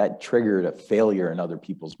 that triggered a failure in other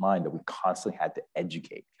people's mind that we constantly had to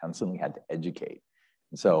educate. And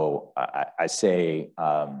so I say,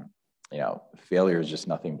 failure is just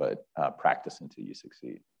nothing but practice until you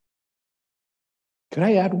succeed. Could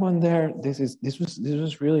I add one there? This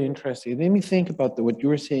was really interesting. It made me think about what you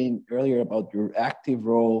were saying earlier about your active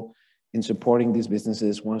role in supporting these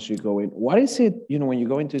businesses once you go in. What is it, when you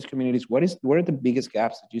go into these communities, what are the biggest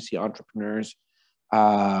gaps that you see entrepreneurs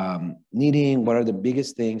needing? What are the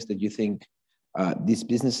biggest things that you think these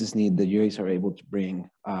businesses need that you guys are able to bring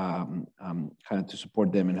kind of to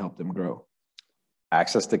support them and help them grow?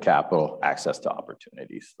 Access to capital, access to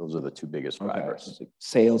opportunities. Those are the two biggest drivers. Okay.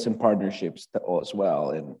 Sales and partnerships as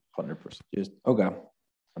well. And 100%. Just, okay.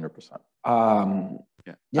 100%.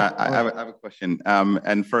 I have a question.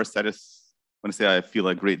 And first, I just want to say I feel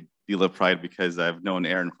a great deal of pride because I've known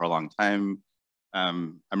Aron for a long time. I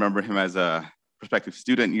remember him as a prospective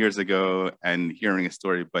student years ago and hearing his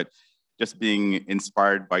story, but just being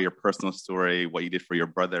inspired by your personal story, what you did for your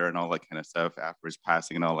brother and all that kind of stuff after his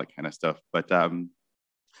passing and all that kind of stuff. But so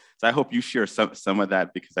I hope you share some of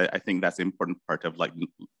that, because I think that's an important part of like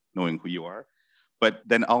knowing who you are. But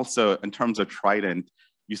then also in terms of Trident,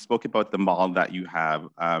 you spoke about the model that you have.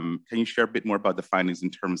 Can you share a bit more about the findings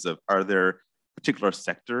in terms of, are there particular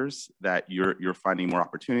sectors that you're finding more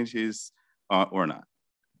opportunities or not?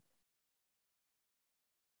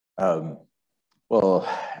 Well,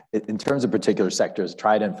 in terms of particular sectors,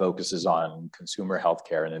 Trident focuses on consumer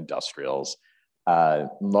healthcare and industrials,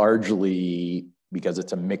 largely because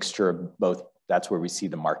it's a mixture of both. That's where we see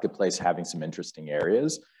the marketplace having some interesting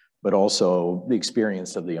areas, but also the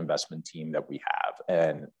experience of the investment team that we have.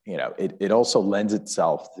 And it also lends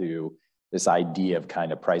itself to this idea of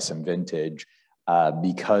kind of price and vintage,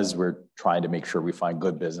 because we're trying to make sure we find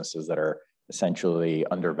good businesses that are essentially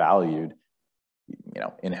undervalued.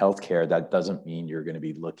 In healthcare, that doesn't mean you're going to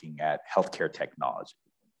be looking at healthcare technology.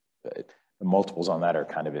 The multiples on that are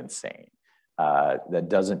kind of insane. That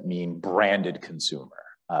doesn't mean branded consumer.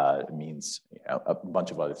 It means a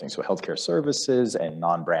bunch of other things. So healthcare services and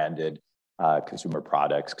non-branded consumer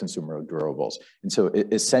products, consumer durables. And so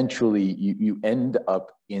essentially you end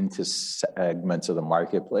up into segments of the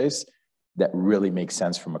marketplace that really make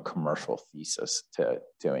sense from a commercial thesis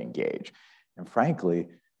to engage. And frankly,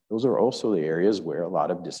 those are also the areas where a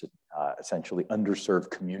lot of essentially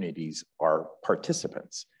underserved communities are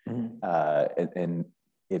participants. Mm-hmm. And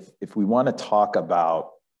if we want to talk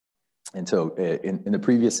about, and so in the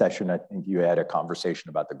previous session, I think you had a conversation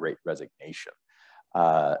about the Great Resignation.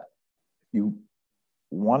 You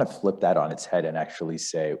want to flip that on its head and actually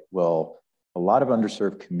say, well, a lot of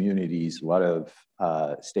underserved communities, a lot of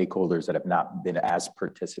stakeholders that have not been as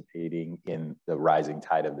participating in the rising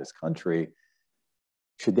tide of this country,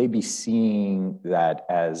 should they be seeing that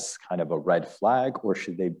as kind of a red flag, or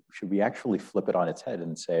should we actually flip it on its head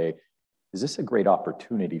and say, is this a great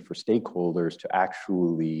opportunity for stakeholders to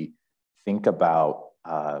actually think about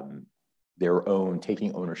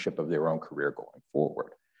taking ownership of their own career going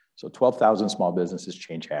forward? So 12,000 small businesses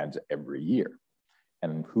change hands every year.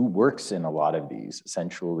 And who works in a lot of these?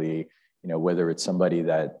 Essentially, whether it's somebody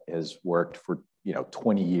that has worked for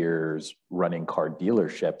 20 years running car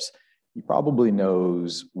dealerships, he probably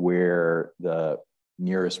knows where the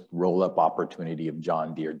nearest roll-up opportunity of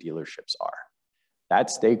John Deere dealerships are. That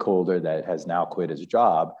stakeholder that has now quit his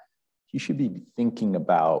job, he should be thinking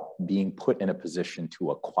about being put in a position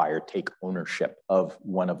to take ownership of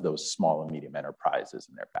one of those small and medium enterprises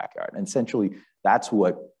in their backyard. And essentially, that's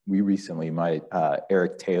what we recently,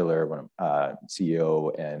 Eric Taylor,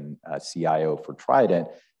 CEO and CIO for Trident,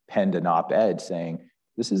 penned an op-ed saying,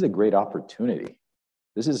 this is a great opportunity.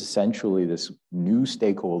 This is essentially this new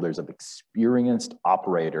stakeholders of experienced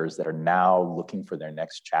operators that are now looking for their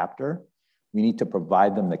next chapter. We need to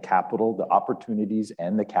provide them the capital, the opportunities,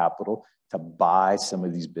 and the capital to buy some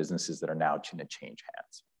of these businesses that are now going to change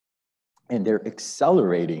hands. And they're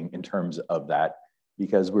accelerating in terms of that,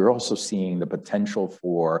 because we're also seeing the potential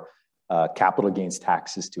for capital gains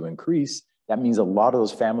taxes to increase. That means a lot of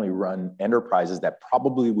those family-run enterprises that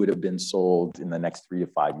probably would have been sold in the next 3 to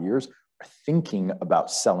 5 years are thinking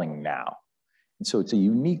about selling now. And so it's a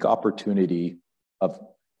unique opportunity of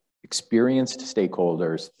experienced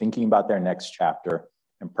stakeholders thinking about their next chapter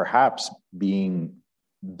and perhaps being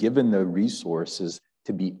given the resources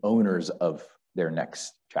to be owners of their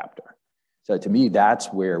next chapter. So to me,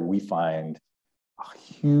 that's where we find a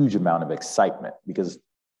huge amount of excitement, because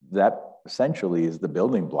that essentially is the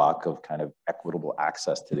building block of kind of equitable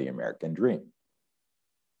access to the American dream.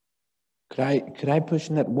 Could I push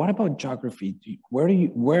on that? What about geography? Where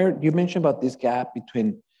you mentioned about this gap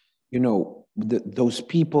between, those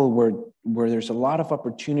people where there's a lot of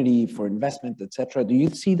opportunity for investment, et cetera. Do you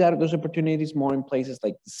see that those opportunities more in places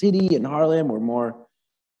like the city and Harlem, or more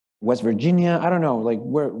West Virginia? I don't know. Like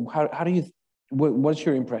what's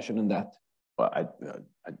your impression on that? Well,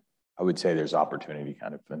 I would say there's opportunity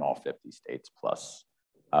kind of in all 50 states plus.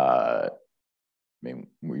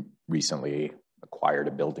 We recently acquired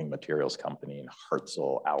a building materials company in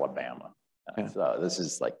Hartselle, Alabama. This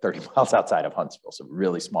is like 30 miles outside of Huntsville, so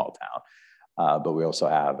really small town. But we also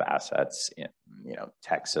have assets in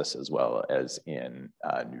Texas, as well as in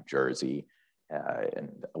New Jersey,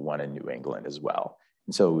 and one in New England as well.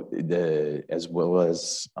 And so as well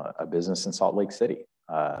as a business in Salt Lake City.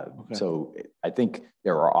 Okay. So I think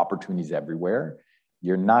there are opportunities everywhere.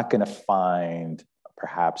 You're not going to find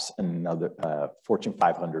perhaps another Fortune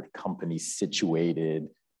 500 company situated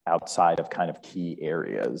outside of kind of key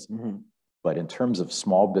areas. Mm-hmm. But in terms of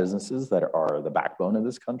small businesses that are the backbone of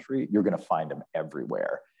this country, you're going to find them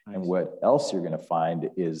everywhere. Nice. And what else you're going to find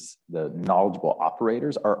is the knowledgeable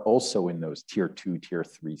operators are also in those tier 2, tier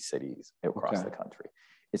 3 cities across the country.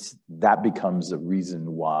 That becomes the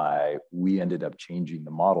reason why we ended up changing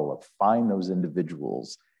the model of find those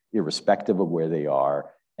individuals, irrespective of where they are,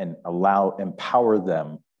 and empower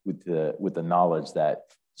them with the knowledge that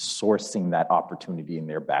sourcing that opportunity in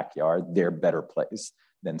their backyard, they're better placed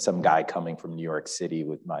than some guy coming from New York City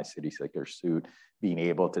with my city slicker suit, being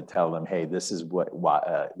able to tell them, hey, this is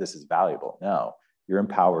this is valuable. No, you're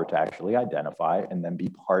empowered to actually identify and then be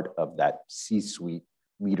part of that C-suite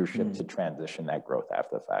leadership to transition that growth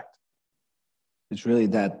after the fact. It's really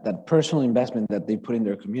that personal investment that they put in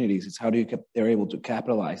their communities. It's how they're able to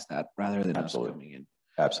capitalize that rather than us coming in.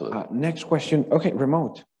 Absolutely. Next question. Okay,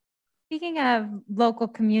 remote. Speaking of local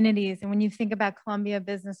communities, and when you think about Columbia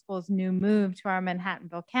Business School's new move to our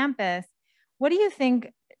Manhattanville campus, what do you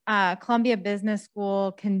think Columbia Business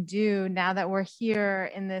School can do now that we're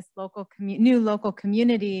here in this new local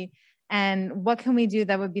community? And what can we do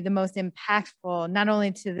that would be the most impactful, not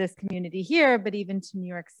only to this community here, but even to New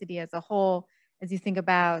York City as a whole, as you think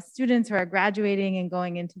about students who are graduating and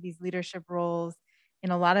going into these leadership roles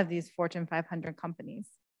in a lot of these Fortune 500 companies?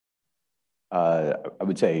 I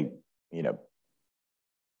would say,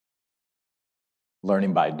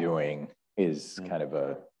 learning by doing is kind of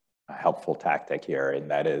a helpful tactic here.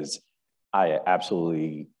 And that is, I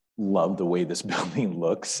absolutely love the way this building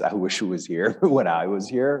looks. I wish it was here when I was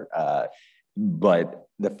here. But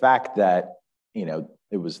the fact that,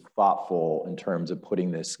 it was thoughtful in terms of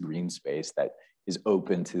putting this green space that is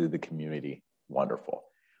open to the community, wonderful.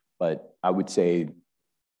 But I would say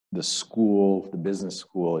the business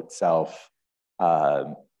school itself,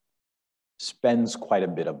 spends quite a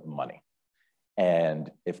bit of money. And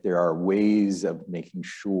if there are ways of making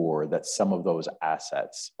sure that some of those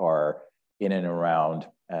assets are in and around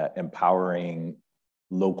empowering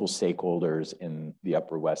local stakeholders in the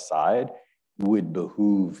Upper West Side, would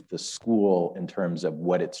behoove the school in terms of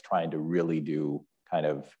what it's trying to really do kind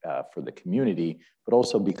of for the community, but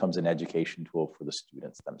also becomes an education tool for the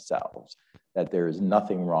students themselves. That there is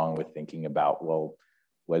nothing wrong with thinking about, well,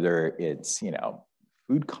 whether it's,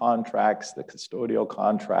 food contracts, the custodial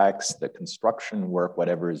contracts, the construction work,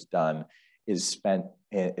 whatever is done, is spent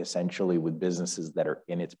essentially with businesses that are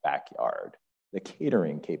in its backyard, the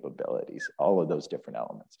catering capabilities, all of those different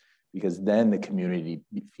elements. Because then the community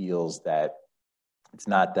feels that it's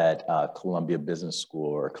not that Columbia Business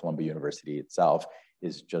School or Columbia University itself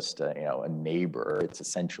is just a neighbor. It's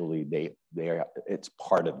essentially it's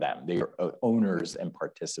part of them. They are owners and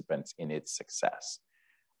participants in its success.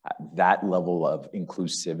 That level of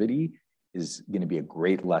inclusivity is going to be a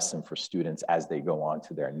great lesson for students as they go on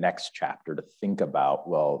to their next chapter to think about,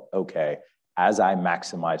 well, okay, as I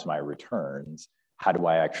maximize my returns, how do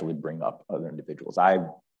I actually bring up other individuals? I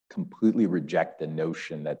completely reject the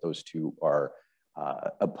notion that those two are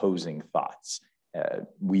opposing thoughts.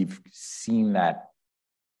 We've seen that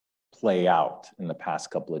play out in the past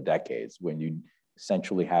couple of decades when you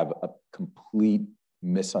essentially have a complete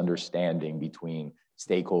misunderstanding between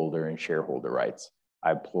stakeholder and shareholder rights.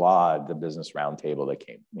 I applaud the Business Roundtable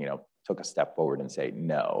that took a step forward and say,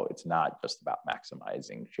 no, it's not just about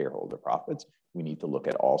maximizing shareholder profits. We need to look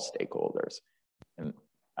at all stakeholders. And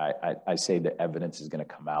I say the evidence is going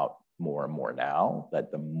to come out more and more now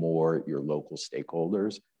that the more your local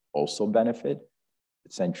stakeholders also benefit,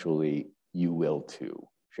 essentially you will too,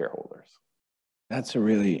 shareholders. That's a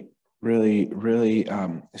really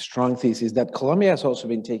strong thesis that Columbia has also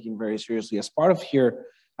been taking very seriously. As part of here,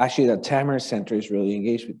 actually, the Tamara Center is really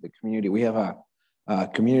engaged with the community. We have a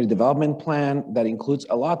community development plan that includes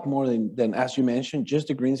a lot more than, as you mentioned, just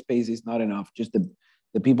the green space is not enough. Just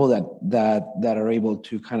the people that are able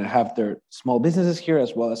to kind of have their small businesses here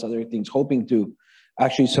as well as other things, hoping to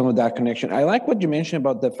actually some of that connection. I like what you mentioned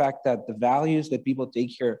about the fact that the values that people take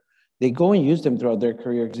here, they go and use them throughout their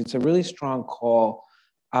career, because it's a really strong call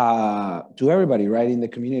to everybody, right, in the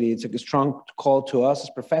community. It's like a strong call to us as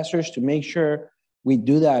professors to make sure we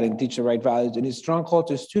do that and teach the right values. And it's a strong call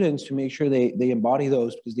to students to make sure they embody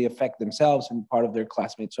those, because they affect themselves and part of their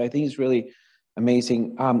classmates. So I think it's really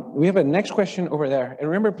amazing. We have a next question over there. And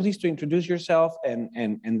remember, please, to introduce yourself and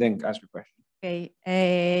then ask your question.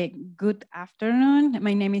 Okay, good afternoon.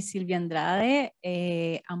 My name is Silvia Andrade.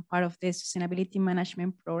 I'm part of the Sustainability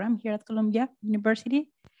Management Program here at Columbia University.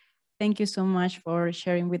 Thank you so much for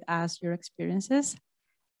sharing with us your experiences.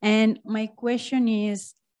 And my question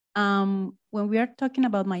is, when we are talking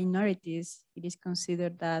about minorities, it is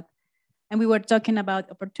considered that, and we were talking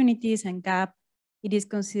about opportunities and gap it is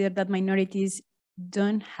considered that minorities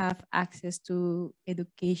don't have access to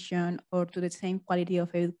education or to the same quality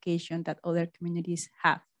of education that other communities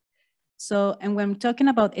have. So, and when I'm talking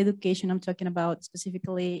about education, I'm talking about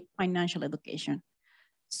specifically financial education.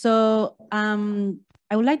 So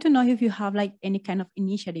I would like to know if you have like any kind of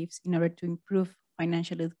initiatives in order to improve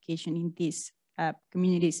financial education in these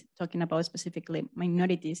communities, talking about specifically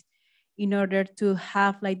minorities, in order to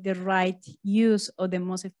have like the right use or the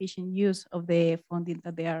most efficient use of the funding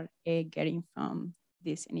that they are getting from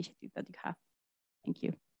this initiative that you have. Thank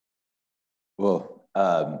you. Well,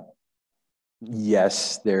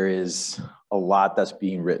 yes, there is a lot that's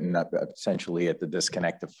being written up essentially at the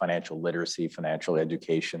disconnect of financial literacy, financial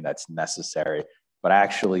education that's necessary. But I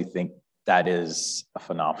actually think that is a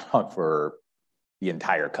phenomenon for the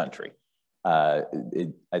entire country.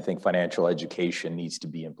 I think financial education needs to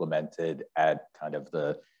be implemented at kind of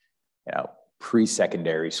the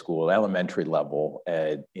pre-secondary school, elementary level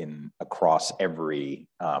across every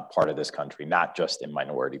part of this country, not just in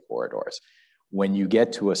minority corridors. When you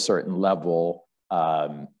get to a certain level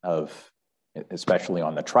especially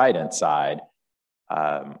on the Trident side,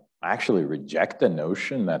 I actually reject the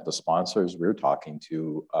notion that the sponsors we're talking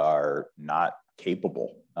to are not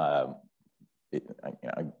capable. I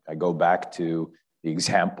go back to the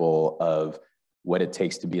example of what it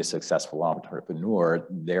takes to be a successful entrepreneur.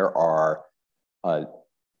 There are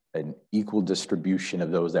an equal distribution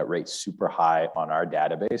of those that rate super high on our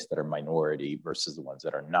database that are minority versus the ones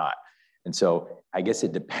that are not. And so I guess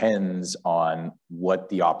it depends on what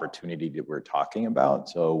the opportunity that we're talking about.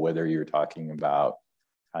 So whether you're talking about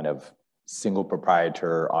kind of single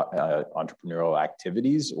proprietor entrepreneurial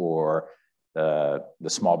activities or the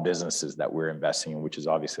small businesses that we're investing in, which is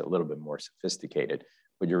obviously a little bit more sophisticated.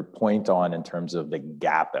 But your point on in terms of the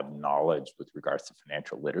gap of knowledge with regards to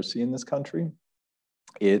financial literacy in this country,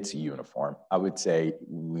 it's uniform. I would say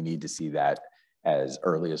we need to see that as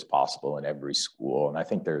early as possible in every school. And I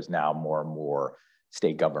think there's now more and more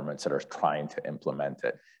state governments that are trying to implement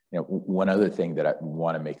it. One other thing that I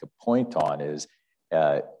want to make a point on is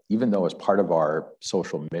even though as part of our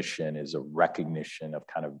social mission is a recognition of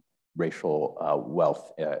kind of racial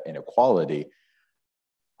wealth inequality,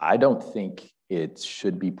 I don't think it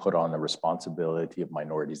should be put on the responsibility of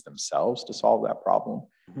minorities themselves to solve that problem.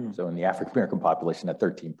 Mm-hmm. So in the African-American population at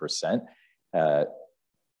 13%,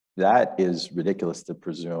 that is ridiculous to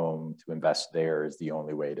presume to invest there is the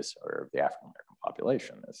only way to serve the African-American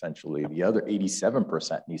population. Essentially, the other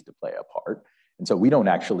 87% needs to play a part. And so we don't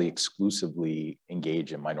actually exclusively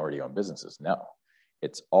engage in minority-owned businesses. No,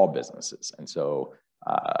 it's all businesses. And so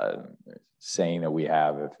saying that we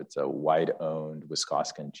have, if it's a white-owned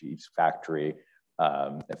Wisconsin cheese factory,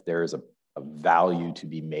 if there is a value to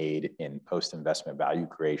be made in post-investment value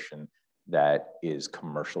creation that is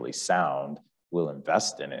commercially sound, we'll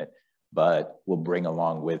invest in it, but we'll bring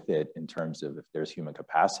along with it in terms of if there's human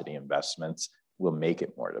capacity investments, we'll make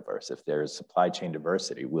it more diverse. If there's supply chain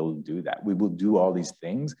diversity, we'll do that. We will do all these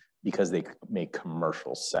things because they make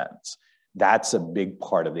commercial sense. That's a big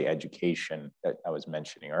part of the education that I was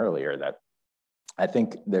mentioning earlier, that I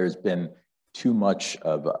think there's been too much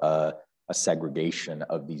of a segregation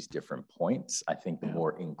of these different points. I think the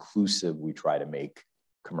more inclusive we try to make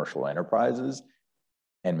commercial enterprises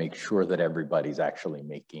and make sure that everybody's actually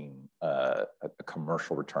making a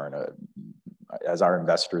commercial return. As our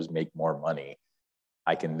investors make more money,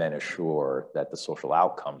 I can then assure that the social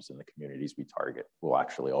outcomes in the communities we target will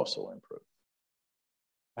actually also improve.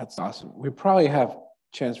 That's awesome. We probably have a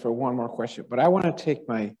chance for one more question, but I want to take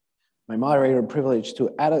my moderator privilege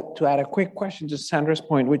to add a quick question to Sandra's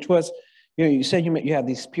point, which was, you said you had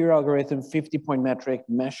this peer algorithm, 50-point metric,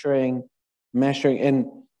 measuring, and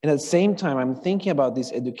at the same time, I'm thinking about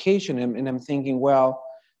this education, and I'm thinking, well,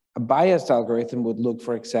 a biased algorithm would look,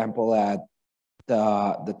 for example, at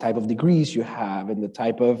the type of degrees you have and the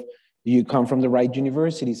type of, you come from the right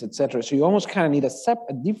universities, et cetera. So you almost kind of need a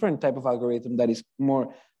different type of algorithm that is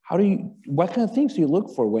more, what kind of things do you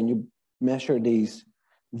look for when you measure these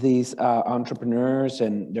entrepreneurs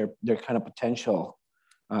and their kind of potential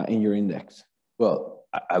in your index? Well,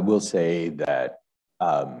 I will say that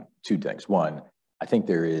two things. One, I think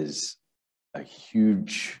there is a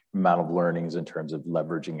huge amount of learnings in terms of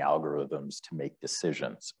leveraging algorithms to make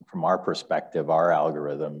decisions. From our perspective, our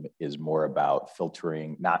algorithm is more about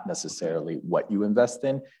filtering, not necessarily what you invest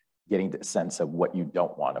in, getting the sense of what you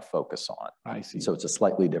don't want to focus on. I see. So it's a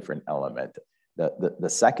slightly different element. The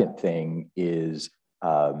second thing is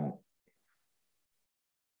our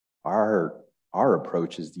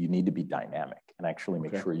approach is you need to be dynamic. and actually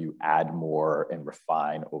make sure you add more and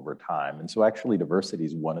refine over time. And so actually diversity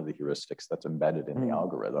is one of the heuristics that's embedded in the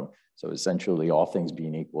algorithm. So essentially all things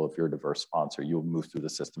being equal, if you're a diverse sponsor, you'll move through the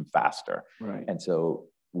system faster. Right. And so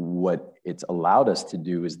what it's allowed us to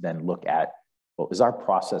do is then look at, well, is our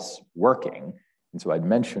process working? And so I'd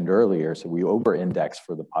mentioned earlier, so we over-index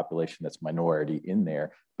for the population that's minority in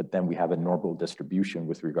there, but then we have a normal distribution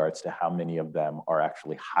with regards to how many of them are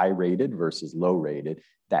actually high-rated versus low-rated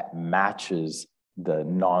that matches the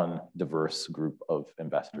non-diverse group of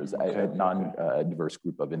investors, non-diverse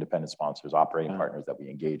group of independent sponsors, operating partners that we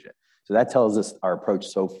engage in. So that tells us our approach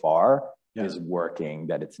so far is working,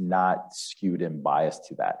 that it's not skewed and biased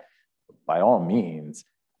to that. By all means,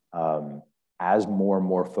 as more and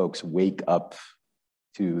more folks wake up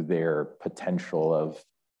to their potential of,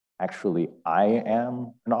 actually, I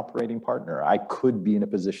am an operating partner, I could be in a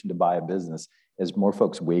position to buy a business, as more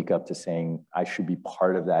folks wake up to saying, I should be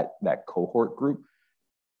part of that cohort group,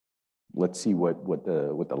 let's see what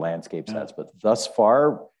the landscape says. But thus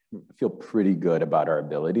far, I feel pretty good about our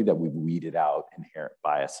ability that we've weeded out inherent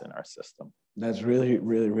bias in our system. That's really,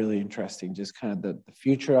 really, really interesting. Just kind of the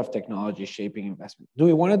future of technology shaping investment. Do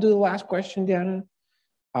we want to do the last question, Diana?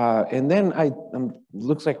 And then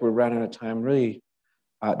looks like we're running out of time. Really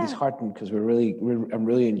disheartened because I'm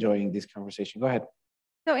really enjoying this conversation. Go ahead.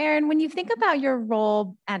 So Aron, when you think about your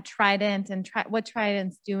role at Trident and what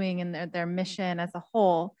Trident's doing in their mission as a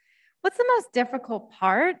whole, what's the most difficult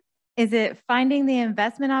part? Is it finding the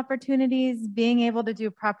investment opportunities, being able to do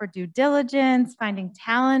proper due diligence, finding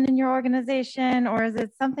talent in your organization, or is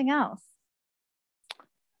it something else?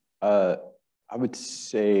 I would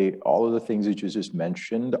say all of the things that you just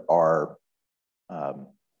mentioned are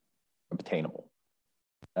obtainable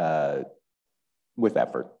with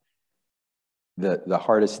effort. The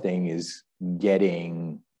hardest thing is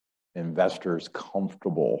getting investors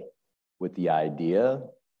comfortable with the idea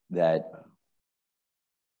that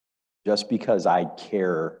just because I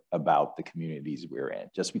care about the communities we're in,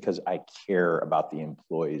 just because I care about the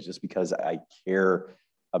employees, just because I care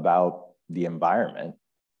about the environment,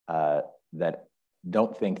 that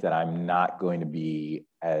don't think that I'm not going to be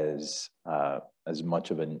as much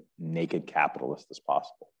of a naked capitalist as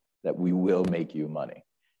possible, that we will make you money.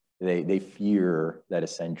 They fear that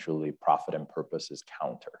essentially profit and purpose is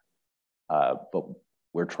counter. But what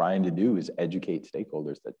we're trying to do is educate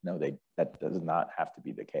stakeholders that no, that does not have to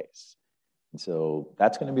be the case. And so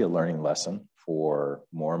that's going to be a learning lesson for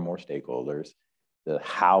more and more stakeholders.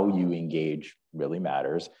 How you engage really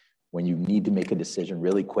matters. When you need to make a decision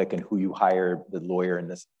really quick and who you hire, the lawyer and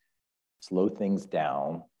this, slow things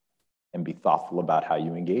down and be thoughtful about how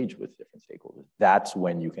you engage with different stakeholders. That's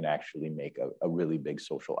when you can actually make a really big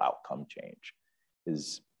social outcome change,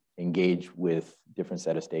 is engage with different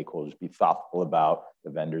set of stakeholders, be thoughtful about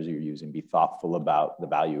the vendors you're using, be thoughtful about the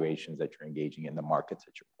valuations that you're engaging in, the markets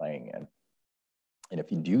that you're playing in. And if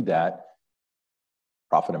you do that,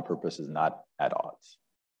 profit and purpose is not at odds.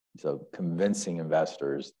 So convincing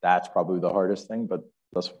investors, that's probably the hardest thing, but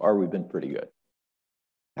thus far we've been pretty good.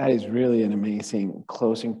 That is really an amazing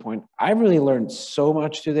closing point. I really learned so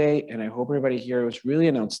much today, and I hope everybody here, it was really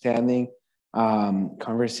an outstanding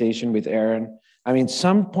conversation with Aron. I mean,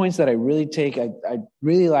 some points that I really take, I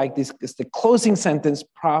really like this, is the closing sentence: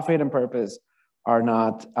 profit and purpose are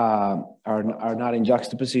not in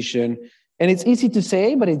juxtaposition. And it's easy to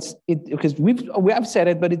say, but because we have said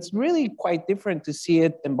it, but it's really quite different to see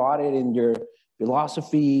it embodied in your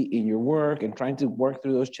philosophy, in your work, and trying to work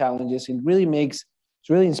through those challenges. It's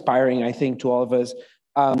really inspiring, I think, to all of us.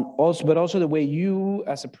 But also the way you,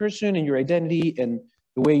 as a person, and your identity, and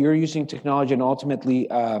the way you're using technology, and ultimately,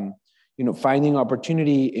 finding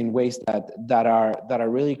opportunity in ways that are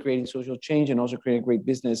really creating social change and also creating great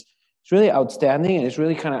business. It's really outstanding, and it's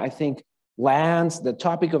really kind of, I think, lands the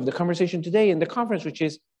topic of the conversation today in the conference, which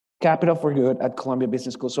is Capital for Good at Columbia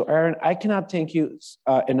Business School. So Aron, I cannot thank you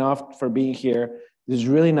enough for being here. This is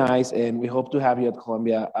really nice, and we hope to have you at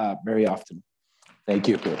Columbia very often. Thank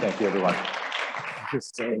you. Thank you, everyone.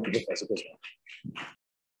 Thank you, Professor Guzman.